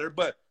Kravitz had her,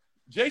 but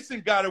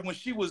Jason got her when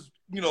she was,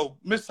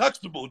 Miss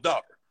Huxtable's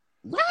daughter.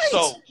 Right.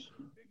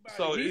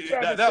 So you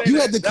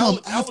had to come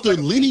after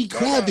Lenny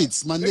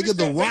Kravitz, my nigga,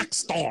 the rock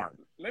star.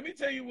 Let me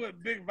tell you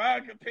what Big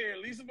Von compared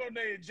Lisa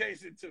Bonet and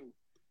Jason to.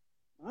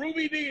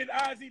 Ruby D and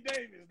Ozzie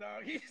Davis,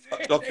 dog.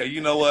 Okay,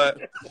 you know what?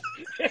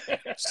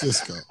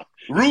 Cisco.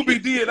 Ruby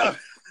D and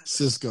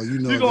Cisco, you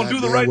know you gonna do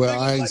the right thing.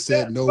 I ain't like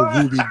said that. No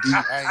Ruby D.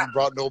 I ain't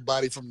brought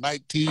nobody from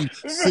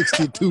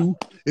 1962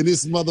 in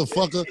this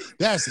motherfucker.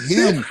 That's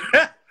him.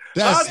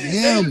 That's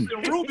him.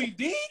 Ruby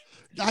D?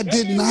 I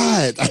did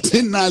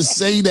not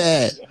say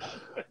that.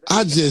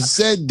 I just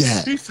said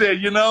that. He said,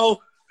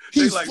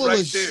 he's like full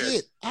right of there.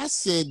 shit. I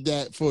said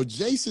that for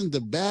Jason to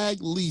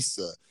bag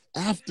Lisa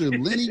after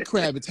Lenny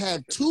Kravitz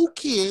had 2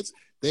 kids.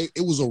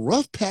 It was a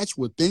rough patch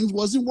where things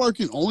wasn't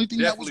working. Only thing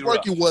Definitely that was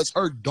working rough. was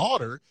her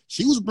daughter.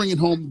 She was bringing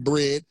home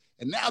bread,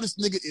 and now this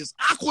nigga is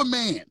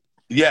Aquaman.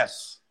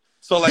 Yes.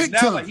 So like Big now,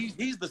 time. like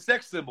he's the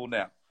sex symbol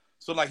now.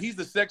 So like he's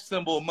the sex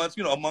symbol amongst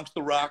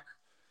The Rock,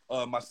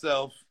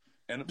 myself,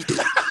 and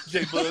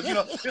J Bug.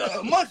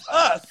 Amongst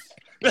us.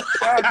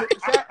 Shout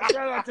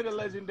out to the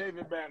legend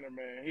David Banner,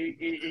 man.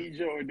 He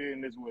joined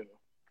in as well.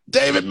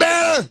 David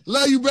Banner,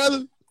 love you,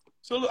 brother.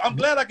 So look, I'm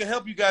glad I can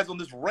help you guys on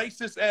this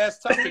racist ass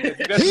topic.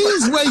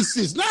 He's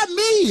racist, not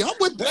me. I'm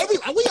with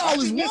we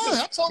all is one.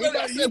 I told him,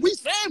 I said we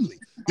family.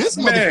 This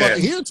motherfucker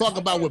here talk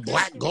about what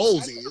black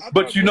goals is.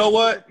 But you know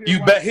what?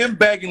 Him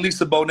bagging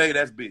Lisa Bonet,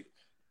 that's big.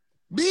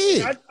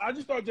 Big. I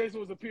just thought Jason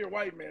was a pure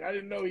white man. I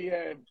didn't know he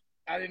had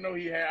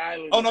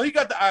island. Oh no, he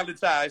got the island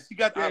ties. He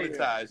got the island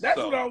ties. That's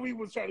so. what all we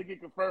was trying to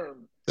get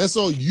confirmed. That's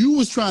all you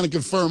was trying to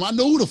confirm. I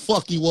know who the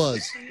fuck he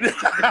was.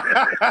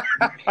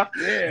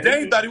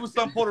 Dane thought he was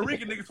some Puerto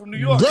Rican nigga from New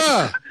York.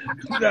 Bruh.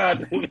 Nah.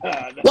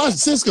 Watch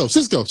Cisco.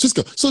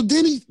 So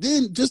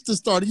then just to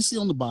start, you see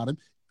on the bottom,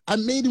 I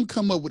made him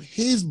come up with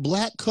his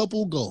black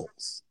couple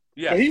goals.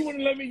 Yeah. But he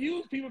wouldn't let me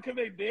use people because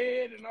they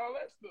dead and all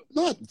that stuff.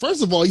 No,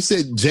 first of all, he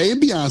said Jay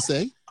and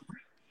Beyonce.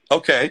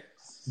 Okay.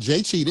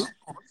 Jay cheated.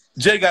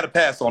 Jay got a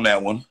pass on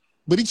that one.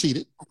 But he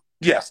cheated.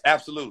 Yes,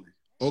 absolutely.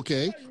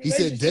 Okay. He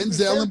said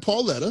Denzel and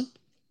Pauletta.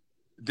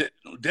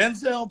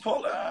 Denzel and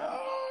Pauletta.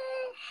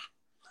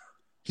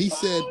 He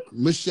said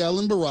Michelle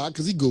and Barack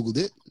because he Googled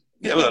it.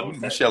 Yeah, well,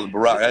 Michelle and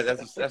Barack.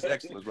 That's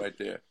excellent right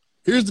there.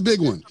 Here's the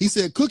big one. He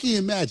said Cookie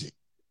and Magic.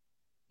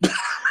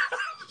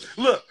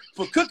 Look,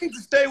 for Cookie to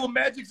stay with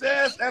Magic's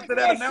ass after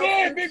that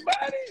announcement, big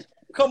body.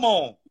 come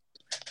on.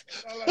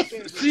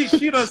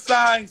 She done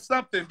signed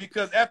something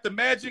because after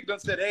Magic done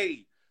said,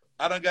 hey,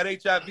 I done got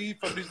HIV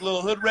from these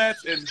little hood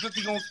rats and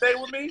Cookie gonna stay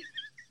with me.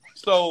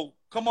 So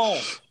come on.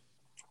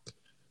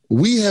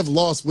 We have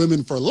lost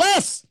women for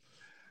less.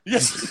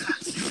 Yes.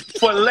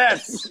 For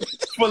less.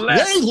 Way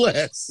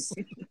less.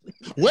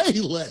 Way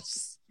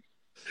less.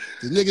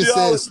 The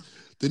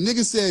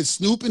nigga said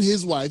Snoop and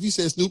his wife. He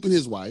said Snoop and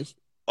his wife.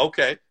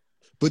 Okay.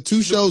 But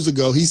 2 shows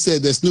ago, he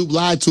said that Snoop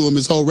lied to him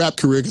his whole rap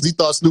career because he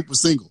thought Snoop was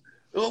single.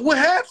 Well, we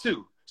had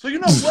to. So you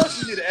know who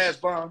else we need to ask,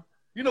 Von?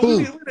 You know, we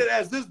need to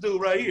ask this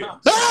dude right here.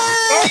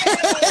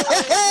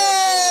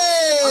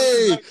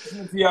 Hey!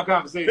 Y'all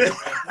conversation, man.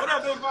 What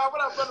up, Big Von?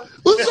 What up, brother?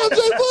 What's up,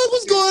 J-Bug?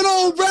 What's going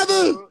on,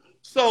 brother?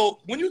 So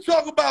when you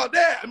talk about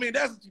that, I mean,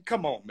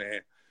 come on,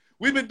 man.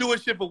 We've been doing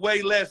shit for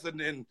way less,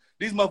 and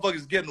these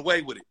motherfuckers getting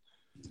away with it.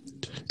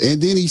 And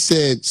then he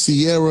said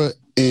Sierra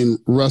and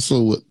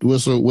Russell,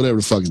 whatever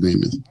the fuck his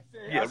name is.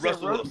 Yeah,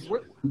 Russell.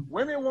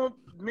 Women want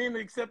men to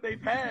accept they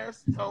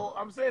past, so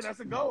I'm saying that's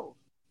a goal.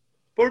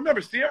 But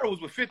remember, Sierra was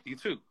with 50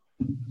 too.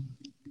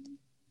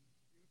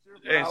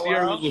 And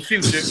Sierra was with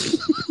Future.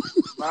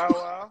 Bow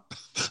Wow.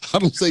 I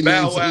don't say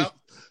Bow names. Wow.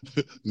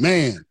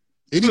 Man,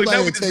 anybody Look, now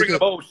we that just take bring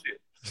up old shit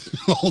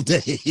all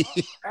day.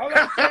 All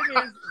I'm saying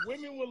is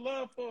women would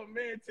love for a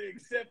man to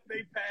accept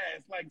they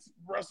past, like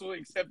Russell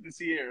accepted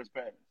Sierra's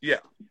past. Yeah.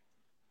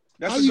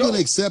 How you gonna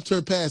accept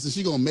her past and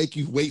she gonna make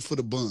you wait for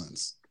the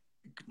buns?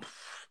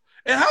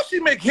 And how she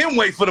make him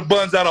wait for the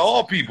buns out of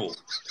all people?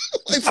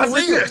 Like for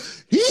real,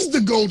 he's the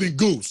golden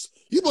goose.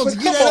 You supposed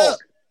to get that up.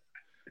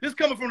 This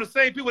coming from the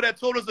same people that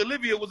told us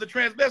Olivia was a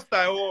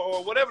transvestite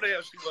or whatever the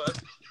hell she was.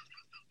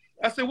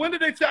 I said, when did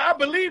they tell? I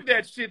believe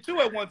that shit too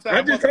at one time.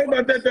 I just talked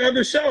about that the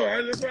other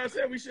show. That's why I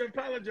said we should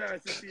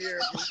apologize to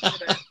Sierra for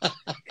that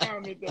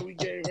comment that we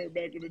gave her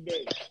back in the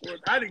day. Well,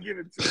 I didn't give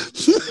it to her.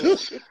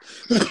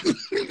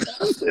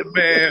 I said,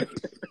 man.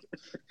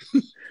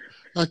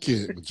 I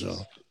can't with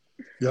y'all.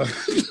 Yeah.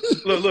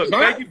 Look,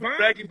 thank you for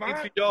dragging me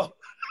to y'all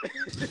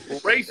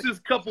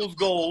racist couples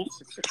goals.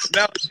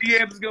 Now the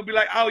DMs is gonna be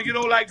like, oh, you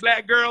don't like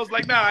black girls?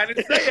 Like, nah, I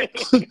didn't say it.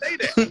 Don't say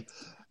that.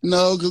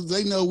 No, because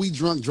they know we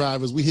drunk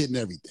drivers. We hitting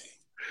everything.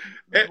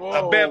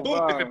 A bamboo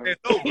if it bent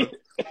over.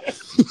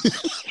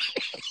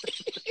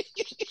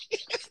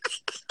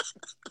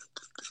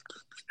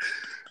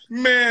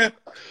 Man,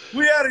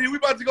 we out of here. We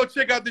about to go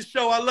check out this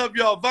show. I love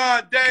y'all.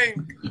 Von,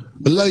 Dame.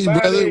 I love you,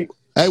 brother.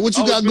 Hey, what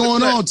you got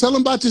going on? Tell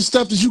them about your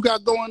stuff that you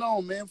got going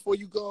on, man, before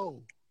you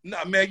go.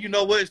 Nah, man, you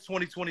know what? It's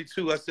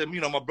 2022. I said,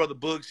 you know, my brother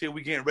Boog's here.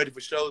 We getting ready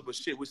for shows, but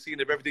shit, we're seeing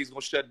if everything's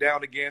going to shut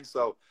down again.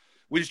 So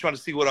we're just trying to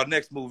see what our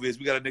next move is.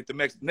 We got to make the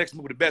next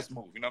move the best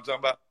move. You know what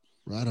I'm talking about?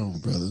 Right on,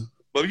 brother.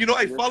 But, you know,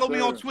 hey, follow me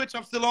on Twitch.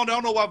 I'm still on there.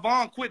 I don't know why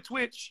Von quit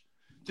Twitch.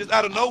 Just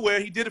out of nowhere.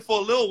 He did it for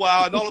a little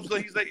while, and all of a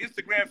sudden he's like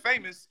Instagram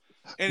famous.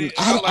 And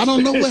I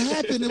don't know what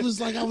happened. It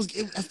was like I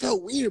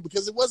felt weird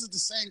because it wasn't the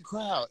same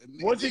crowd.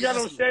 Once he got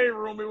on Shade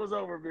Room, it was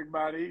over, big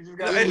body. He just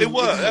got it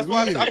was. That's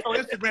why I told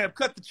Instagram,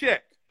 cut the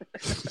check.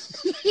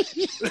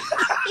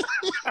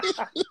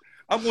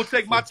 I'm gonna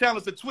take my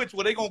talents to Twitch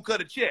where they gonna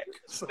cut a check.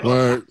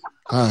 Word.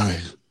 All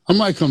right. I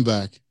might come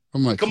back.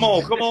 Come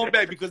on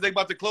back because they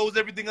about to close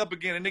everything up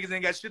again and niggas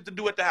ain't got shit to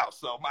do at the house.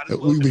 So might as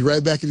well. We'll be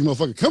right back in the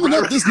motherfucker. Coming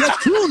up, this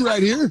next tune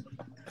right here.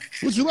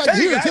 Would you like to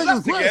hear? Take a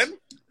request. Again.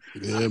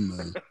 Yeah,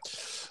 man.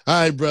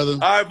 All right, brother. All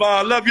right,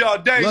 Bob. Love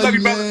y'all. Dang, love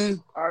you, brother.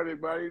 Man. All right,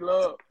 everybody.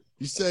 Love.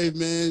 You safe,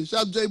 man.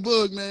 Shout out to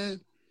J-Bug,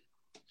 man.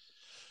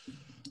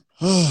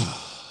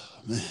 Oh,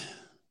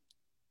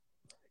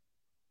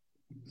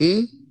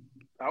 man.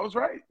 I was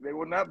right. They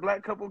were not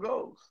black couple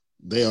goals.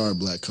 They are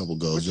black couple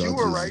goals. But you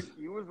were right.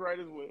 You was right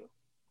as well.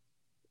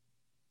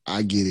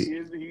 I get it.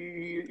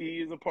 He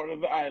is a part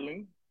of the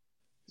island.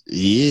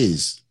 He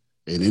is.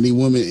 And any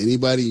woman,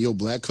 anybody in your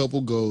black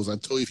couple goals, I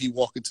told you if he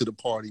walk into the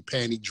party,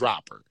 panty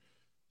dropper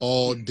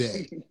all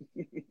day.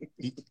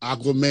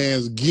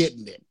 Aquaman's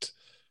getting it.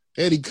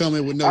 And he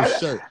coming with no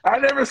shirt. I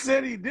never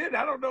said he did.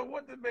 I don't know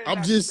what the man.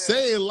 I'm just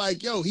saying,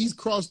 like, yo, he's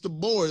crossed the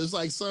board. It's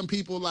like some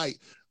people like,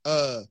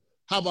 how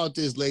about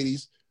this,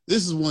 ladies?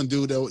 This is one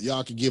dude that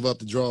y'all could give up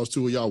the draws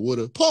to, or y'all would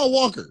have. Paul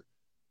Walker,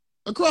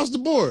 across the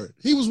board.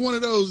 He was one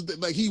of those that,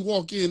 like, he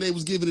walk in, they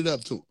was giving it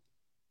up to him.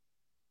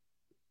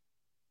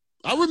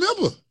 I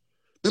remember.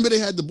 Remember they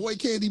had the Boy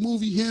Candy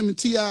movie, him and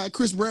T.I.,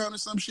 Chris Brown or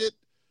some shit?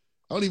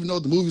 I don't even know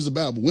what the movie's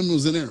about, but women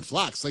was in there in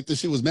flocks. Like this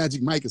shit was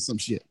Magic Mike or some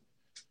shit.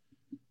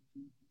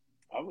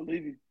 I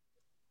believe you.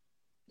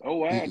 Oh,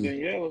 wow,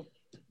 Daniela.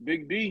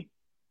 Big D.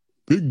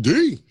 Big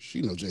D.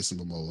 She know Jason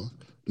Momoa.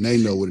 And they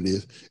know what it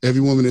is.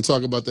 Every woman that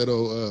talk about that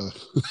old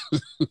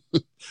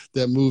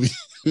that movie,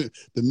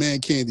 the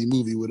Man Candy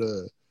movie with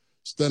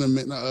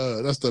Stunnerman. Not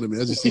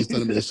Stunnerman. I just seen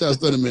Stunnerman. Shout out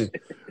Stunnerman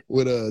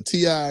with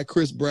T.I.,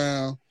 Chris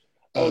Brown,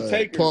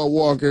 Paul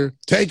Walker.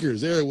 Takers.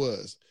 There it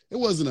was. It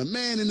wasn't a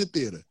man in the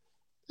theater.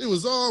 It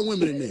was all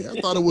women in there.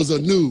 I thought it was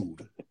a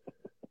nude.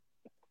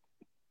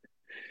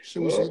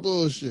 Shit was some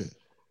bullshit.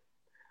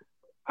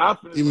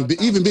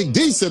 Even Big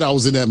D said I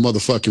was in that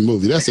motherfucking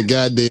movie. That's a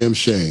goddamn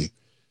shame.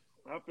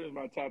 I'll finish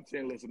my top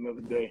 10 list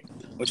another day.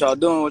 What y'all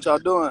doing? What y'all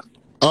doing?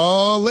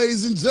 Oh,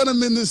 ladies and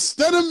gentlemen, the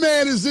Stunner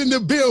Man is in the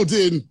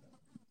building.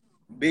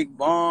 Big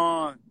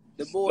Vaughn,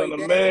 the boy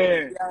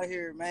man out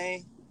here,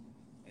 man.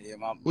 Yeah,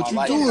 what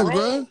you doing,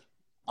 bro?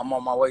 I'm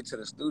on my way to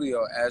the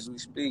studio as we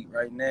speak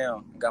right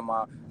now. Got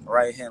my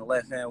right hand,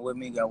 left hand with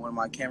me. Got one of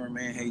my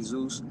cameraman,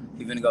 Jesus.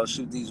 He's gonna go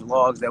shoot these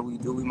vlogs that we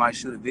do. We might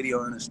shoot a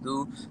video in the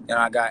stew. And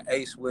I got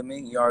Ace with me.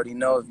 You already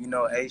know. If you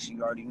know Ace,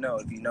 you already know.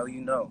 If you know,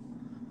 you know.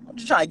 I'm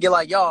just trying to get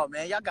like y'all,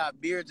 man. Y'all got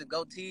beards and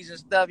goatees and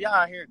stuff. Y'all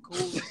out here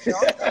cool.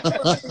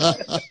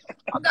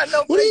 I got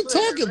no. What are you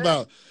talking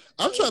about?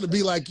 I'm trying to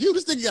be like you.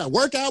 This nigga got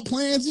workout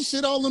plans and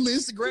shit all on the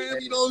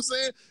Instagram. You know what I'm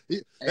saying?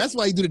 That's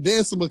why he do the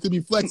dance so much, to be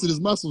flexing his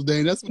muscles,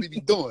 Dane. That's what he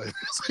be doing.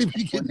 That's why he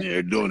be getting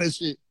there doing that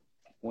shit.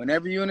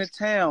 Whenever you in the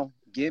town,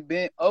 get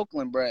bent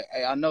Oakland, bro.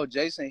 Hey, I know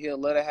Jason. He'll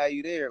let it have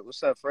you there.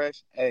 What's up,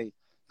 Fresh? Hey,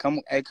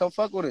 come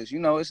fuck with us. You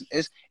know,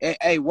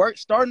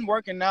 starting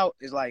working out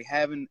is like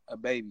having a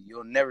baby.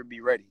 You'll never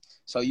be ready.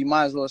 So you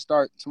might as well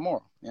start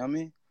tomorrow. You know what I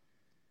mean?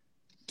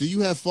 Do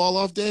you have fall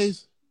off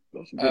days?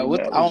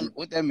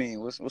 What that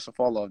mean? What's a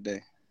fall off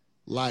day?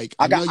 Like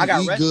I know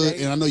you eat good,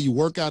 and I know you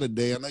work out a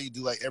day. I know you do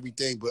like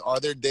everything, but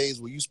are there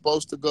days where you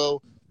supposed to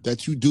go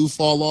that you do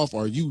fall off,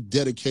 or are you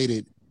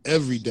dedicated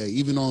every day,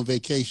 even on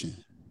vacation?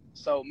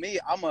 So me,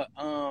 I'm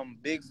a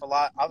big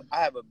philosophy. I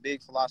have a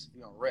big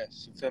philosophy on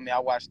rest. You feel me? I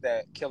watched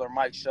that Killer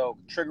Mike show,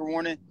 Trigger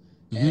Warning,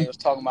 and it was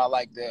talking about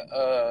like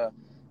the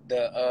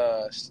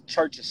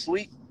Church of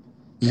Sleep,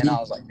 and I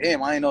was like,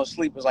 damn, I ain't know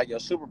sleep was like your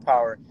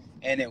superpower.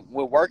 And then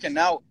with working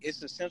out,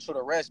 it's essential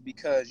to rest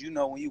because, you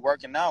know, when you're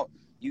working out,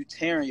 you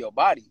tearing your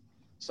body.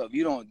 So if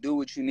you don't do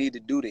what you need to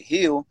do to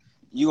heal,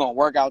 you're going to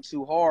work out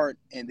too hard.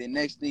 And then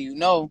next thing you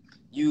know,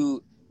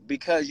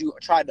 because you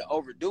tried to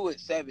overdo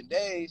it 7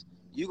 days,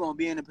 you're going to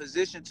be in a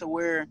position to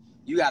where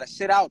you got to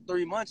sit out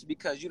 3 months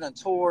because you done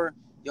tore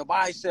your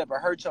bicep or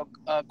hurt your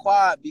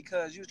quad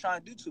because you was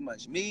trying to do too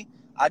much. Me,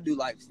 I do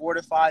like 4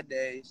 to 5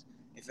 days.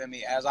 You feel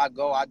me? As I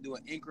go, I do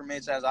it in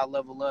increments as I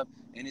level up,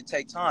 and it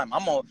take time.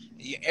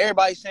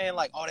 Everybody saying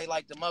like, oh, they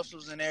like the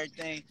muscles and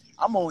everything.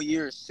 I'm on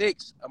year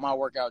 6 of my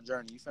workout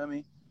journey. You feel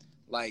me?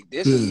 Like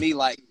this is me.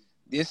 Like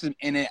this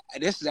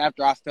is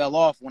after I fell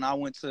off when I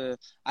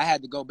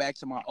had to go back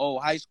to my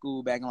old high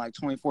school back in like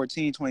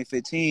 2014,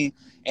 2015,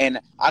 and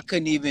I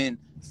couldn't even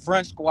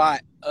front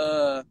squat.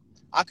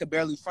 I could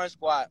barely front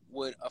squat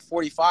with a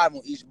 45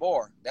 on each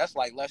bar. That's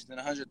like less than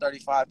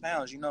 135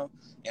 pounds, you know?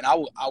 And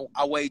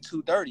I weighed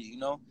 230, you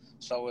know?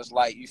 So it's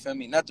like, you feel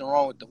me? Nothing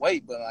wrong with the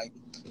weight, but like,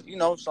 you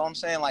know, so I'm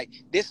saying like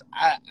this,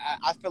 I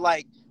feel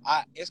like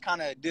it's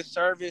kind of a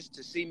disservice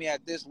to see me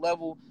at this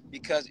level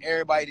because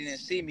everybody didn't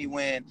see me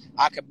when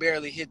I could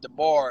barely hit the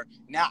bar.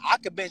 Now I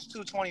could bench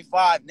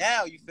 225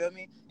 now, you feel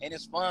me? And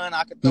it's fun.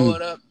 I could throw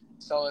it up.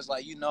 So it's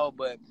like, you know,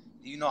 but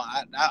you know,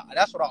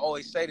 that's what I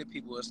always say to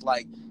people. It's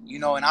like, you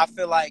know, and I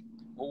feel like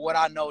with what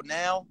I know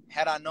now,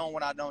 had I known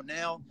what I know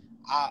now,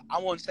 I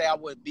wouldn't say I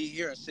would be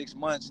here in 6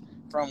 months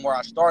from where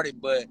I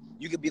started, but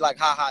you could be like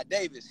Ha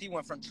Davis. He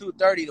went from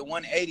 230 to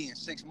 180 in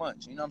 6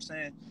 months. You know what I'm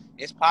saying?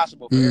 It's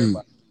possible for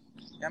everybody.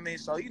 You know what I mean?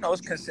 So, you know,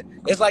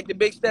 it's like the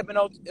big step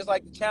it's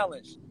like the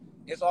challenge.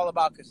 It's all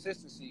about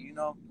consistency, you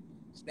know,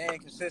 staying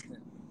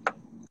consistent.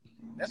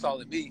 That's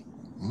all it be.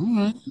 All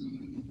right.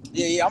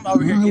 Yeah, I'm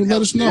over here getting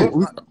let us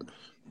know.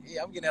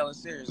 Yeah, I'm getting hella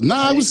serious.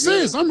 Nah, I was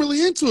serious. I'm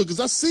really into it because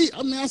I see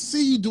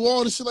you do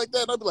all this shit like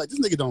that. And I'll be like, this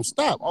nigga don't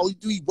stop. All he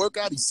do, he work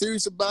out. He's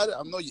serious about it.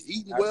 I know you're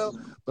eating well,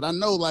 but I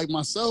know, like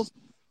myself,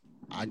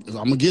 I'm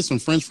gonna get some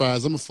French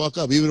fries. I'm gonna fuck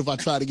up even if I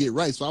try to get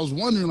right. So I was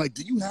wondering, like,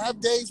 do you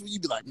have days where you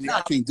be like,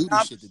 I can't do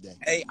this shit today?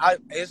 Hey,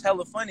 it's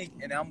hella funny,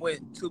 and I'm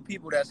with 2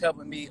 people that's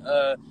helping me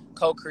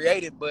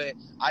co-create it. But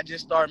I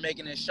just started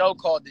making a show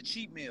called The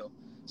Cheat Meal.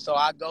 So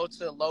I go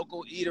to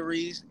local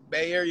eateries,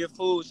 Bay Area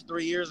Foods.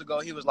 3 years ago,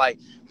 he was like,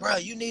 bro,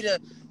 you need to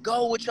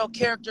go with your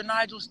character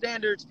Nigel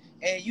standards,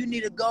 and you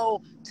need to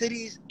go to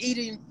these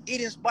eating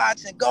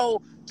spots and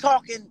go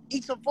talk and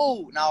eat some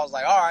food. And I was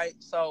like, all right.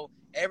 So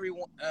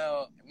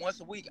once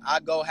a week,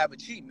 I go have a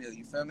cheat meal.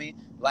 You feel me?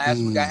 Last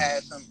week I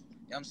had some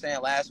know what I'm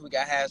saying? Last week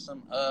I had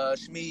some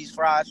Shmee's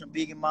fries from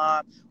Vegan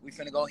Mom. We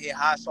finna go hit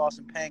Hot Sauce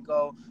and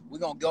Panko. We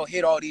gonna go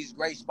hit all these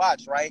great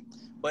spots, right?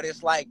 But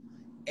it's like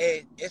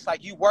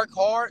you work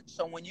hard,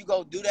 so when you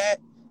go do that,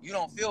 you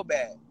don't feel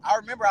bad. I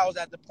remember I was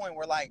at the point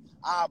where like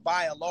I'll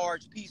buy a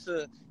large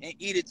pizza and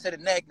eat it to the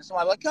neck, and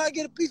somebody like, can I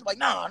get a pizza? I'm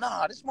like,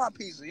 nah, this is my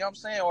pizza. You know what I'm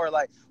saying? Or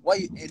like,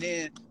 wait, and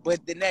then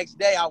but the next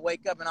day I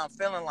wake up and I'm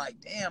feeling like,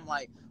 damn,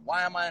 like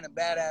why am I in a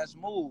badass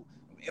mood?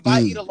 If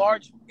I eat a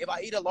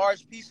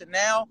large pizza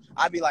now,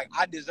 I'd be like,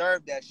 I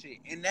deserve that shit.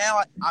 And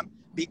now I'm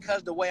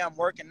because the way I'm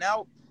working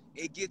out,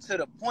 it gets to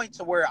the point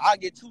to where I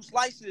get 2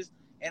 slices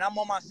and I'm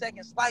on my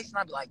second slice and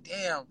I'd be like,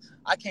 damn,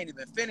 I can't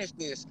even finish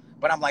this.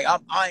 But I'm like,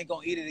 I ain't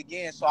gonna eat it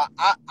again. So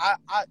I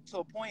to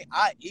a point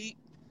I eat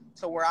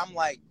to where I'm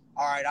like,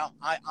 all right,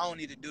 I don't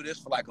need to do this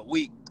for like a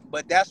week.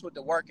 But that's what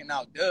the working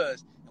out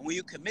does. And when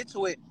you commit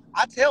to it,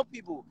 I tell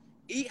people,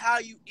 eat how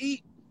you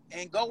eat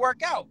and go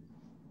work out.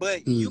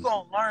 But you're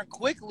going to learn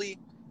quickly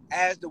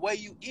as the way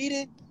you eat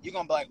it, you're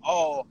going to be like,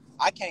 oh,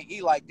 I can't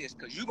eat like this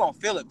because you're going to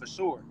feel it for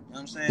sure. You know what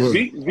I'm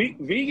saying?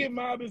 Vegan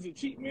Mob is a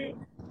cheat meal?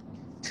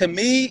 To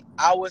me,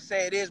 I would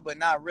say it is, but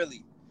not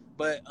really.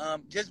 But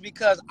just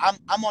because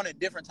I'm on a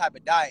different type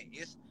of diet.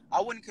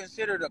 I wouldn't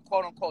consider it a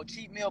quote-unquote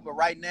cheat meal, but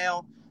right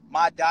now,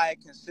 my diet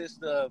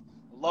consists of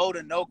low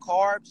to no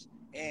carbs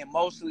and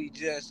mostly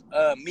just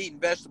meat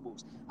and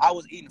vegetables. I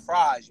was eating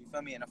fries, you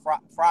feel me? And the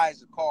fries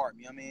is a carb,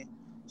 you know what I mean?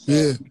 So,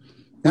 yeah.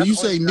 When you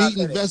say meat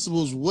and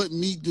vegetables, what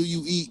meat do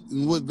you eat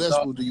and what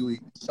vegetable do you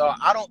eat? So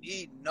I don't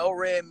eat no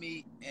red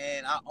meat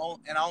and I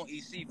don't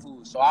eat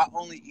seafood. So I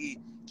only eat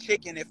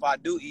chicken if I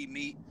do eat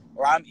meat,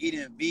 or I'm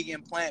eating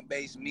vegan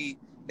plant-based meat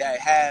that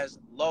has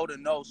low to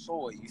no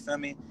soy. You feel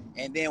me?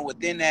 And then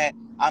within that,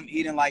 I'm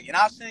eating like, and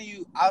I'll send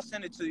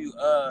it to you,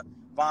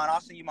 Vaughn.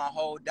 I'll send you my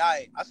whole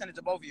diet. I'll send it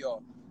to both of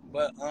y'all.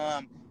 But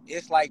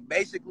it's like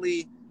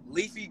basically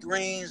leafy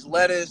greens,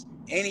 lettuce,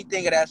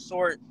 anything of that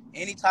sort.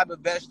 Any type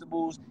of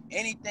vegetables,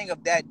 anything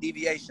of that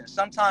deviation.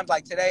 Sometimes,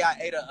 like today, I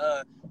ate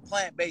a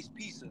plant-based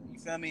pizza. You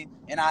feel me?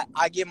 And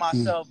I give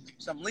myself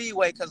some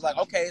leeway because, like,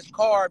 okay, it's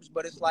carbs,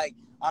 but it's like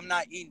I'm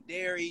not eating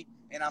dairy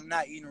and I'm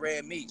not eating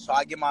red meat, so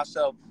I give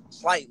myself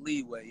slight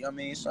leeway. You know what I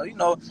mean? So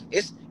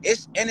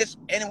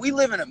and we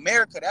live in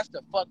America. That's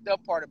the fucked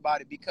up part about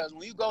it, because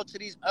when you go to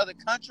these other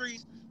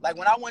countries, like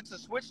when I went to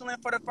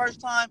Switzerland for the first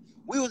time,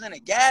 we was in a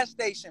gas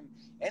station.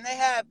 And they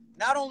have,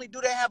 not only do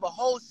they have a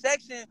whole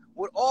section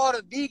with all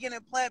the vegan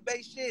and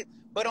plant-based shit,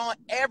 but on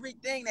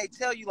everything they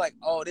tell you like,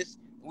 oh,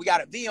 we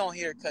got a V on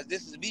here because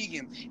this is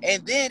vegan.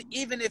 And then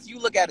even if you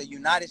look at a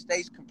United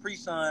States Capri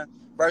Sun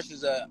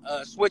versus a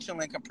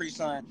Switzerland Capri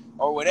Sun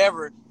or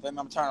whatever, then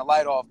I'm turning the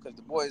light off because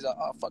the boys are,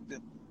 oh, fuck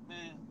this,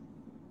 man,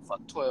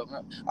 fuck 12.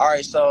 Man. All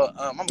right, so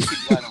I'm going to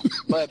keep the light on.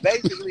 But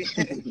basically,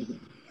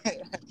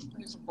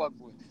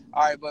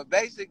 all right, but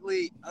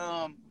basically,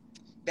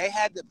 they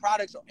had the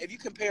products. If you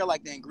compare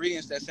like the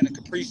ingredients that's in a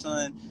Capri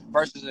Sun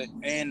versus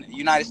in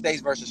United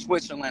States versus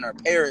Switzerland or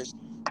Paris,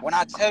 when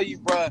I tell you,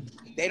 bro,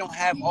 they don't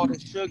have all the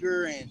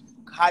sugar and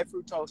high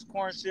fructose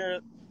corn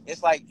syrup.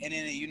 It's like, and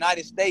in the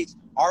United States,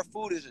 our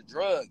food is a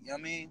drug. You know what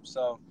I mean?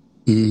 So,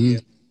 yeah,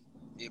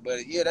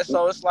 but yeah, that's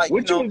all. It's like,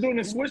 what you was doing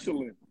in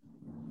Switzerland?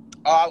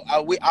 I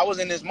was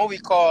in this movie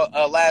called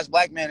Last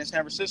Black Man in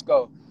San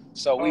Francisco.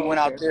 So we went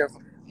out there.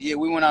 We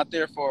went out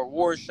there for a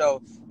award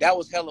show. That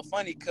was hella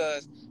funny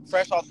because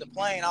fresh off the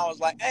plane, I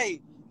was like,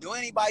 hey, do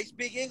anybody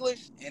speak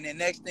English? And then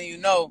next thing you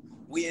know,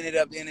 we ended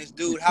up in this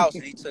dude's house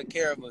and he took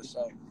care of us.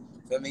 So,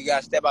 feel me? You got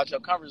to step out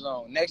your comfort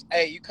zone.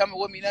 Hey, you coming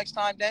with me next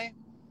time, Dane?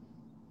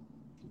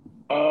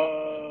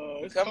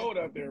 It's cold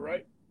out there,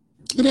 right?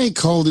 It ain't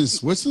cold in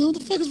Switzerland.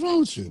 What the fuck is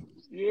wrong with you?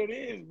 Yeah, it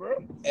is,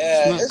 bro.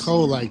 It's not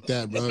cold like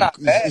that, bro.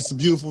 It's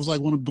beautiful. It's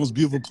like one of the most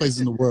beautiful places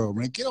in the world,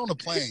 man. Get on the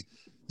plane.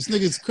 This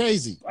nigga's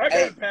crazy. I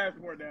got a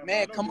passport now.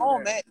 Man, come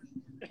on, man.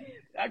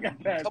 I got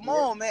passport. Come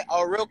on, man.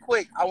 Oh, real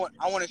quick, I want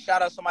to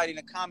shout out somebody in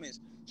the comments.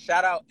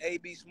 Shout out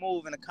AB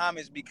Smooth in the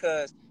comments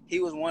because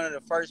he was one of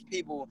the first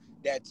people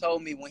that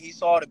told me when he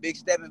saw the Big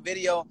Steppin'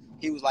 video,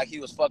 he was like he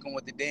was fucking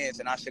with the dance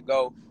and I should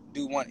go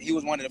do one. He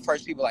was one of the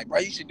first people like, bro,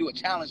 you should do a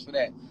challenge for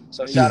that.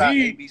 So shout out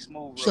AB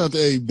Smooth. Bro. Shout out to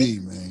AB,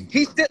 man.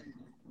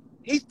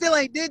 He still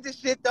ain't did this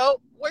shit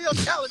though. Where your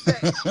challenge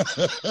at?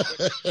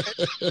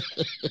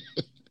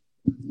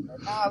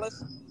 Nah,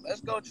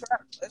 let's go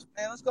travel.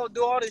 Let's go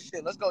do all this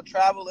shit. Let's go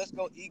travel. Let's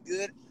go eat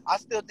good. I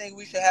still think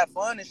we should have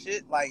fun and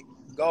shit. Like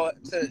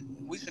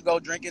we should go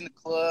drink in the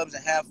clubs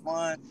and have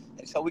fun,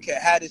 and so we can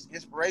have this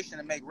inspiration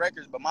to make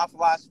records. But my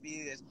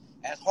philosophy is,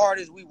 as hard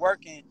as we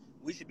working,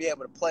 we should be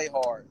able to play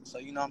hard. So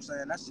you know what I'm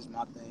saying? That's just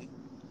my thing.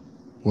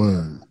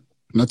 Word.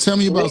 Now tell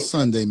me about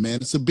Sunday,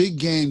 man. It's a big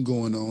game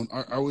going on.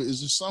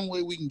 Is there some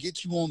way we can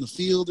get you on the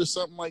field or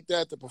something like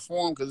that to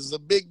perform? Because it's a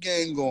big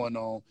game going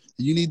on,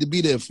 and you need to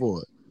be there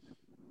for it.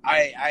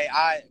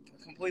 I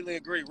completely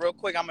agree. Real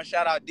quick, I'm going to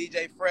shout out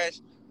DJ Fresh.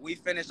 We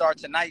finished our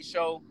Tonight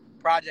Show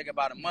project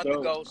about a month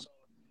ago, so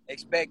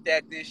expect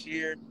that this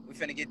year. We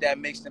finna get that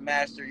mixed and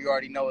mastered. You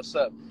already know what's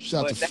up.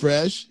 Shout out to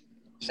Fresh.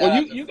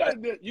 Well, you got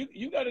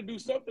to do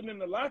something in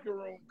the locker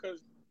room because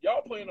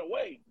y'all playing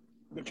away.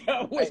 The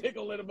Cowboys ain't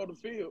gonna let him on the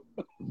field.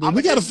 But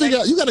we got to figure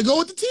out. You got to go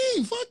with the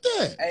team. Fuck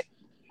that. Hey,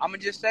 I'm gonna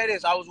just say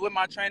this. I was with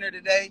my trainer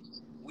today.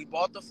 We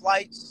bought the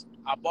flights.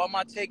 I bought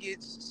my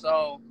tickets.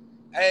 So,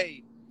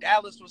 hey,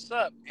 Dallas, what's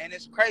up? And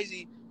it's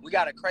crazy. We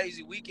got a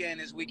crazy weekend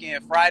this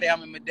weekend. Friday,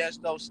 I'm in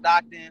Modesto,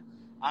 Stockton.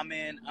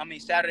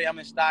 Saturday, I'm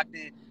in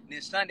Stockton. And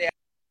then Sunday,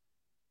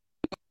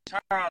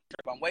 turnaround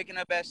trip. I'm waking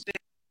up at 6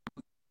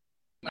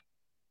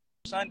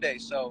 Sunday.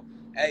 So,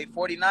 hey,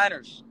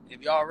 49ers,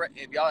 if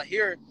y'all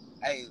here,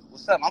 hey,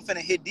 what's up? I'm finna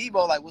hit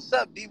Debo. Like, what's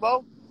up,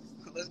 Debo?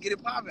 Let's get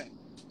it popping.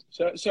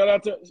 Shout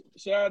out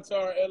to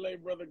our LA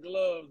brother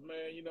Gloves,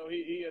 man. You know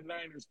he a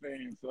Niners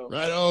fan, so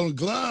right on,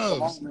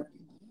 Gloves. Come on, man.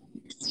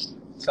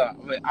 So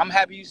I'm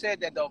happy you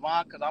said that though,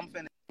 Von, because I'm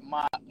finna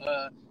my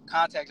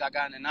contacts I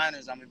got in the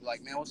Niners. I'm gonna be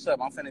like, man, what's up?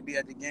 I'm finna be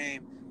at the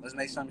game. Let's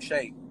make something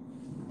shake.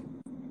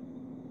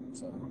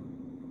 So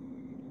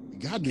you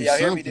gotta do y'all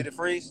something. hear me? Did it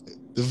freeze?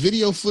 The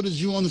video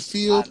footage you on the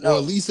field, or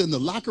at least in the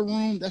locker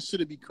room, that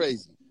should be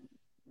crazy.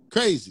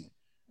 Crazy.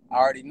 I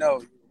already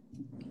know.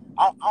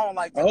 I don't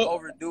like to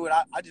overdo it.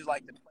 I just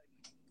like to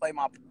play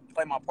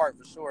my part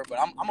for sure. But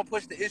I'm gonna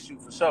push the issue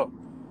for sure.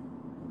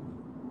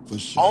 For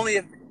sure.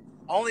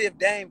 Only if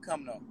Dame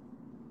come though.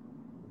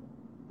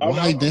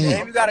 Why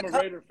Dame? I'm a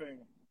Raider fan.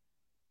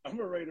 I'm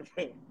a Raider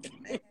fan.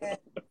 Man.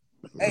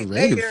 Hey,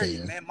 Raider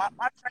fan. Man, my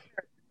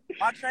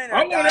trainer.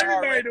 I want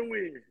everybody to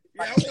win.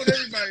 Yeah,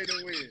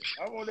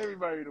 I want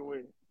everybody to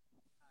win.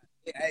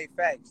 Hey,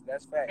 facts.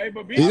 That's facts. Hey,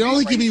 but it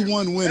only can be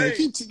one winner.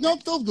 Hey,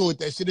 don't go with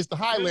that shit. It's the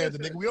Highlander,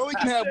 nigga. We only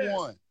can have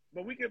one.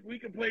 But we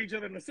can play each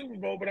other in the Super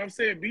Bowl. But I'm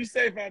saying, be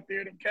safe out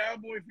there. Them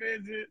Cowboy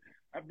fans.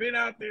 I've been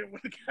out there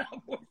with the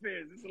Cowboy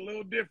fans. It's a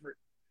little different.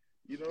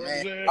 You know what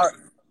I'm saying?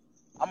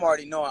 I'm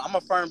already knowing. I'm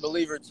a firm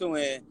believer too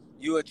in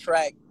you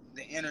attract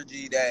the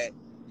energy that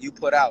you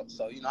put out.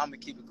 So I'm gonna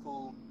keep it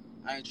cool.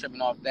 I ain't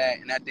tripping off that.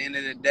 And at the end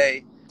of the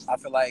day, I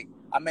feel like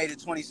I made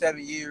it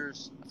 27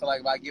 years. I feel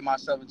like if I get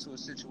myself into a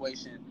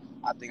situation,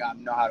 I think I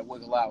know how to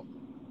wiggle out.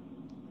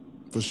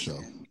 For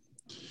sure.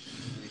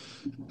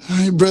 All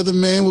right, brother,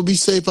 man. We'll be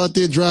safe out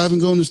there driving,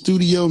 going to the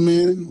studio,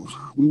 man.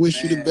 We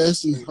wish you the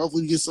best, and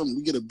hopefully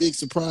we get a big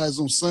surprise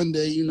on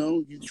Sunday,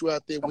 get you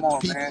out there with the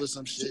people or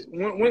some shit.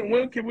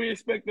 When can we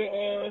expect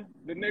the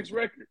next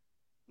record?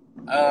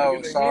 Or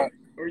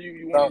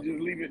you want to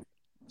just leave it?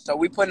 So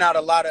we putting out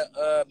a lot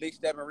of Big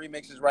Steppin'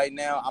 remixes right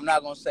now. I'm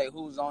not going to say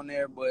who's on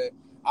there, but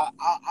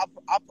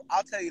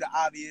I'll tell you the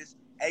obvious.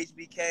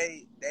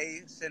 HBK,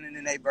 they sending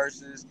in their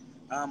verses.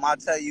 I'll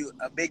tell you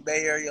a big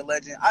Bay Area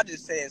legend. I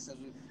just said since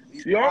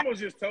you almost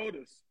just told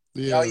us.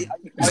 Yeah. Y'all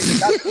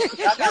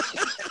got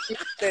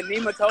said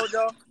Nima told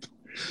y'all?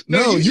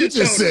 No, you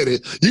just said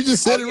it. You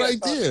just said it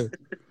right there.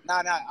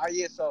 Nah.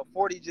 Yeah, so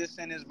 40 just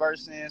sent his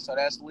verse in, so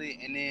that's lit.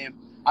 And then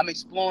I'm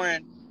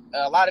exploring.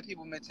 A lot of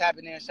people been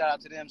tapping in. Shout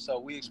out to them. So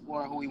we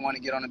exploring who we want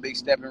to get on the Big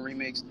Steppin'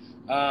 remix.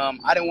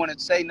 I didn't want to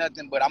say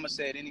nothing, but I'm gonna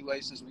say it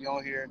anyway since we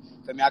on here.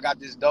 I got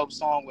this dope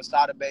song with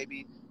Sada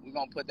Baby. We're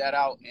gonna put that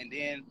out, and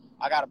then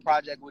I got a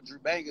project with Drew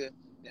Banga.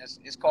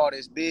 It's called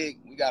It's Big.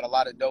 We got a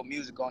lot of dope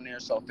music on there.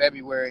 So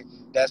February,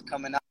 that's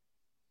coming out.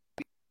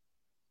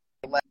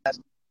 The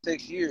last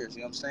 6 years,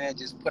 you know what I'm saying?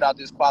 Just put out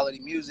this quality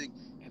music,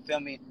 and feel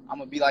me? I'm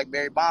gonna be like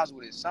Barry Bonds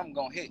with it. Something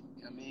gonna hit.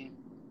 You know what I mean?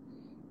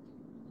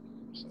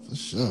 For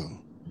sure.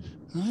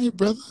 All right,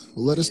 brother.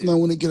 Well, let us know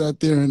when they get out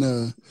there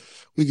and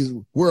we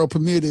can world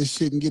premiere this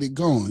shit and get it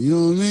going. You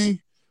know what I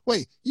mean?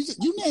 Wait,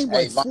 you named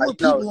like 4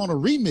 people on a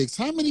remix.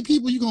 How many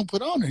people you gonna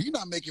put on there? You're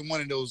not making one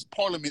of those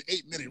Parliament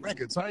 8-minute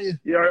records, are you?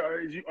 Yeah.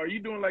 Are you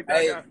doing like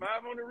I got 5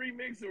 on the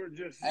remix or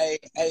just? Hey,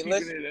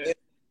 listen.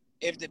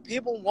 If the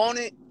people want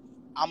it,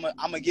 I'm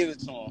gonna give it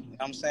to them. You know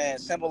what I'm saying?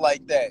 Simple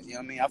like that. You know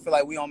what I mean? I feel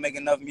like we don't make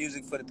enough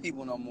music for the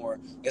people no more.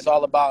 It's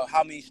all about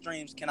how many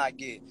streams can I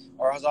get,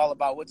 or it's all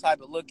about what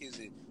type of look is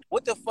it.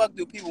 What the fuck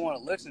do people want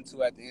to listen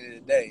to at the end of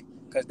the day?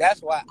 Because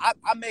that's why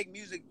I make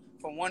music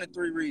for 1 of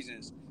 3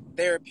 reasons.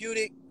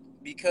 Therapeutic,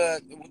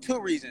 because 2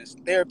 reasons.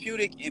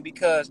 Therapeutic, and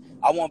because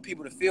I want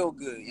people to feel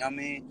good. You know what I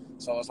mean?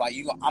 So it's like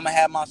I'm going to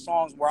have my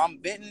songs where I'm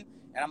venting,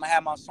 and I'm going to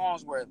have my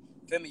songs where,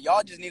 feel me,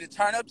 y'all just need to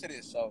turn up to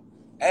this. So,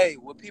 hey,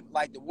 with people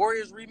like the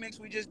Warriors remix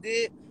we just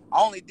did,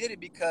 I only did it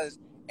because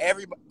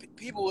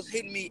people was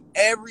hitting me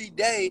every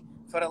day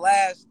for the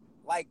last,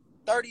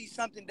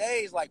 30-something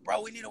days, like,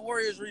 bro, we need a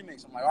Warriors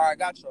remix. I'm like, all right,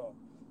 got y'all.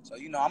 So,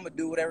 I'm going to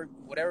do whatever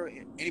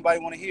anybody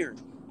want to hear.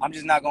 I'm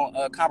just not going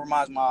to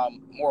compromise my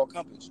moral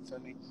compass. You feel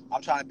me?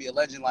 I'm trying to be a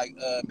legend like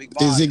Big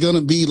Von. Is it going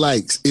to be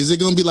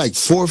like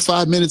 4 or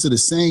 5 minutes of the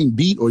same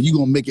beat, or you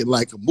going to make it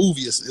like a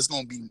movie? It's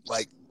going to be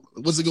like,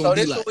 what's it going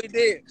to be like? So this is what we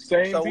did.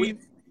 Same beat?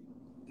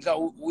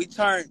 So we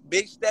turned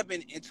Big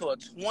Steppin' into a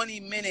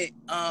 20-minute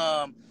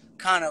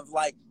kind of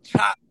like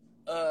chop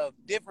of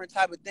different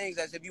type of things,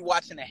 as if you're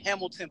watching a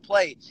Hamilton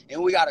play,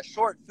 and we got a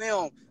short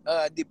film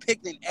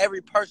depicting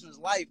every person's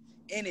life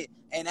in it.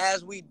 And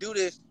as we do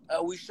this,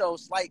 we show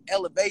slight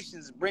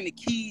elevations, bring the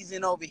keys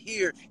in over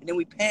here, and then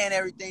we pan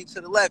everything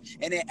to the left.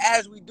 And then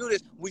as we do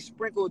this, we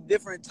sprinkle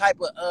different type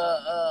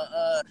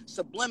of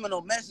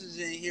subliminal messages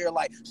in here,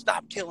 like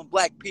stop killing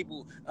black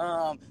people.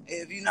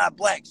 If you're not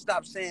black,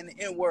 stop saying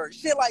the N-word.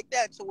 Shit like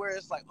that, to where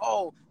it's like,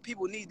 oh,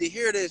 people need to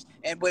hear this,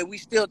 but we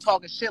still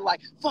talking shit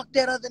like, fuck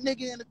that other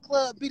nigga in the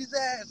club, beat his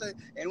ass.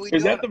 And we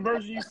Is that the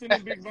version you sent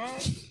in Big Von?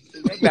 Is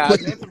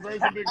that the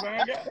version Big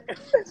Von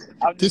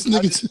got? This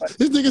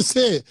nigga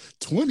said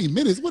 20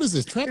 minutes. What is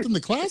this? Trapped in the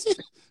closet?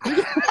 What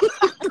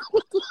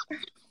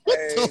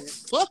the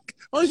fuck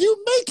are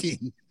you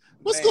making?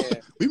 What's going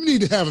on? We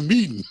need to have a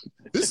meeting.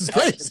 This is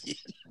crazy.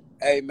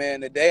 Hey man,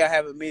 the day I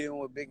have a meeting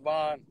with Big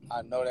Von,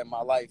 I know that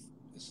my life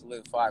is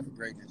solidified for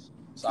greatness.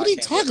 So what are you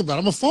talking about?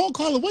 I'm a phone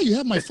call away. You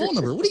have my phone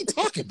number. What are you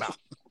talking about?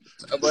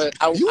 But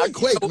you and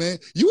Quake, man.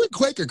 You and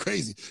Quake are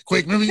crazy.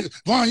 Quake, remember,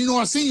 Vaughn, you know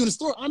I seen you in the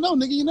store. I know,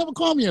 nigga. You never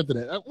call me after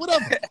that.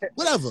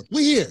 Whatever.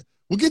 We here.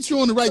 We'll get you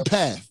on the right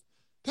path.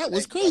 That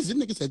was crazy.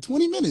 This nigga said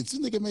 20 minutes. This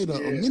nigga made a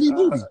mini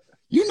movie.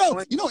 You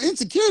know,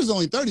 Insecure is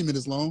only 30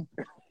 minutes long.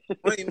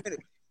 20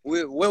 minutes.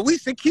 We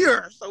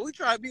secure, so we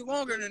try to be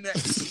longer than that.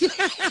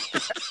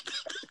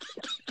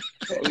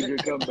 That was a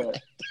good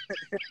comeback.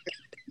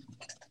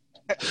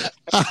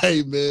 All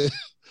right, man.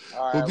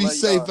 All right, well, be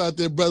safe out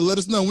there, brother. Let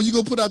us know when you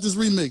gonna put out this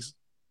remix.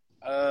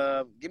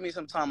 Give me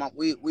some time.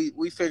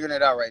 We figuring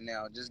it out right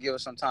now. Just give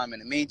us some time. In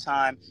the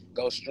meantime,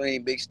 go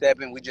stream Big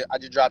Steppin'. I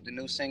just dropped a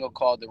new single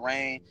called The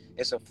Rain.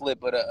 It's a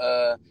flip of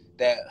the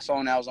that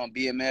song that was on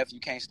BMF. You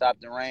Can't Stop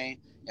the Rain.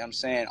 You know what I'm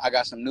saying? I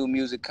got some new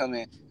music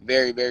coming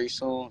very, very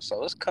soon.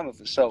 So it's coming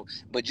for sure.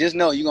 But just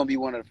know you're gonna be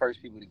one of the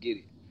first people to get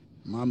it.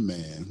 My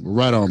man.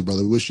 Right on,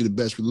 brother. Wish you the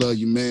best. We love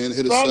you, man.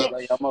 Hit us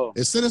up.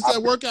 And send us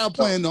that workout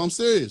plan, though. I'm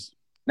serious.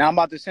 Now I'm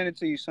about to send it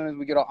to you as soon as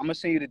we get off. I'm gonna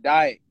send you the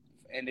diet,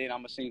 and then I'm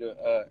gonna send you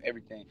the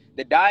everything.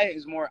 The diet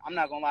is more. I'm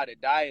not gonna lie. The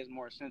diet is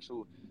more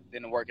essential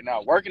than the working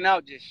out. Working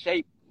out just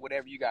shape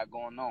whatever you got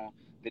going on.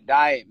 The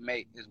diet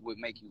is what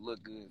make you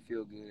look good,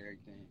 feel good,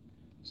 everything.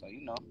 So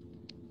you know.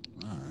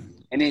 All right.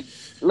 And then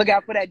look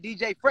out for that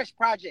DJ Fresh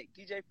project.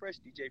 DJ Fresh.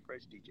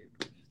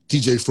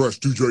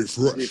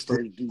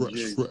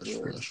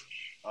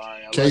 All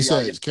right. Kay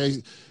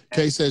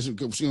says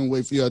she's gonna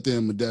wait for you out there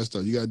in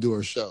Modesto. You gotta do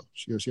her show.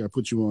 She gotta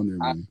put you on there,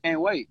 man. I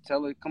can't wait.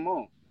 Tell her, come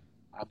on.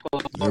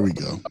 There we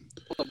go.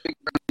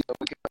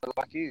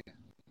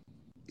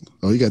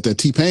 Oh, you got that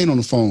T-Pain on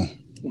the phone.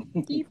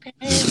 T-Pain.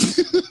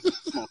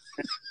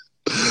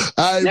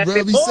 All right,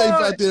 bro. Be safe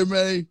out there,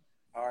 man.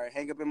 All right,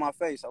 hang up in my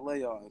face. I love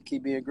y'all.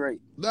 Keep being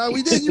great. No,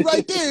 we did. You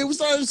right there. We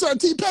started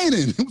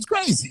T-Paining. It was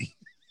crazy.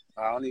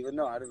 I don't even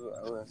know.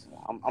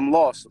 I'm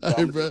lost. All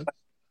right, bro.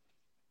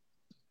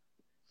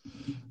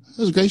 That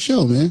was a great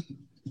show, man.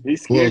 He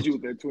scared you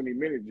with that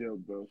 20-minute joke,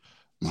 though.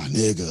 My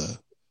nigga.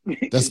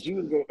 You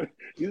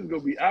was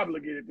gonna be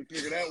obligated to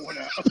figure that one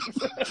out.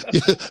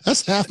 Yeah,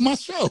 that's half my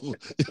show.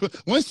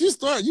 Once you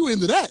start, you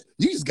into that.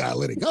 You just gotta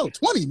let it go.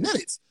 20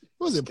 minutes.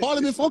 What was it?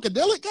 Parliament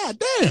Funkadelic? God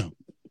damn.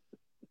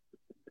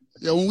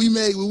 Yeah, when we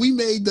made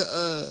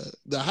the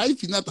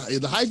hyphy, not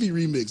the hyphy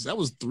remix, that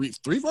was three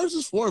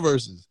verses, 4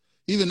 verses.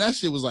 Even that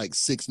shit was like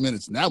 6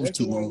 minutes, and that was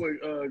too long.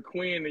 With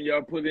Quinn and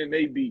y'all put in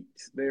their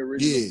beats, their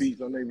original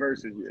beats on their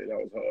verses. Yeah, that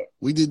was hard.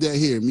 We did that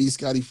here. Me,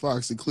 Scotty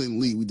Fox, and Clinton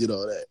Lee. We did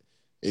all that.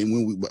 And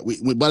when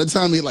we by the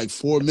time we hit like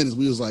 4 minutes,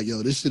 we was like,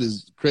 "Yo, this shit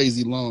is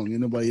crazy long.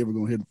 Ain't nobody ever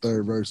gonna hit the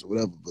third verse or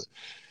whatever." But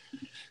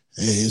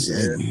hey,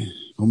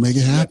 gonna make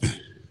it happen.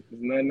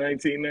 It's not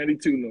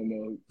 1992 no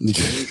more.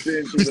 These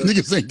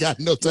niggas ain't got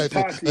no type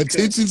of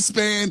attention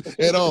span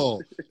at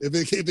all. If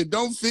it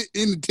don't fit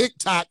in the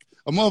TikTok,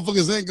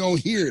 motherfuckers ain't gonna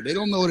hear it. They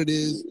don't know what it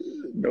is.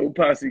 No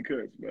posse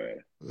cuts,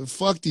 man.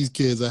 Fuck these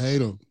kids. I hate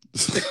them.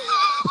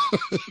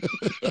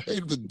 I hate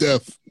them to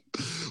death.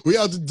 We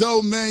out the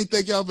door, man.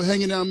 Thank y'all for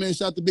hanging out, man.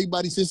 Shout out to Big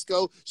Body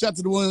Cisco. Shout out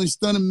to the one and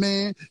stunning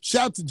man.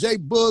 Shout out to J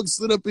Bug,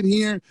 slid up in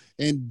here.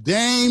 And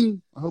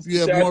Dame, I hope you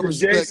have more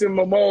respect. Jason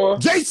Momoa.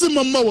 Jason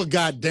Momoa,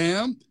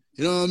 goddamn.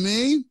 You know what I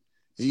mean?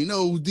 And you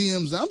know who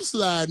DMs I'm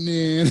sliding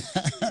in.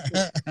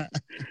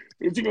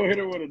 What, you gonna hit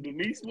her with a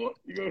Denise one?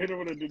 You gonna hit her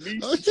with a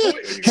Denise? Oh, yeah.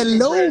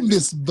 Hello,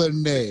 Miss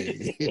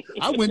Bonet.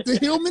 I went to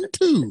Hillman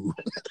too.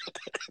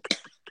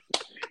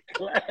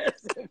 Class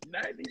of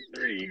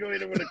 93. You gonna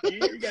hit her with a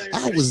kid?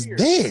 I was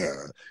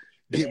there.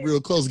 Get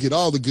real close, get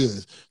all the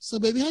goods. So,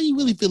 baby, how you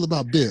really feel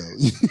about Bill?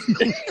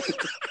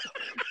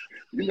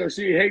 You know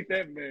she hate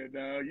that man,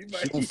 dog. You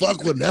might don't fuck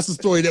with him. That's a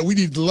story that we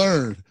need to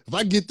learn. If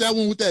I get that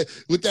one with that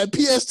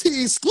PST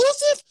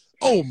exclusive,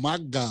 oh my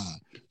God.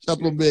 Shout out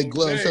to my man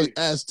Glove,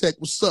 Aztec.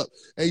 What's up?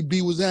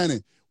 AB was at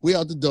it. We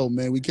out the door,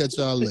 man. We catch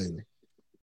y'all later.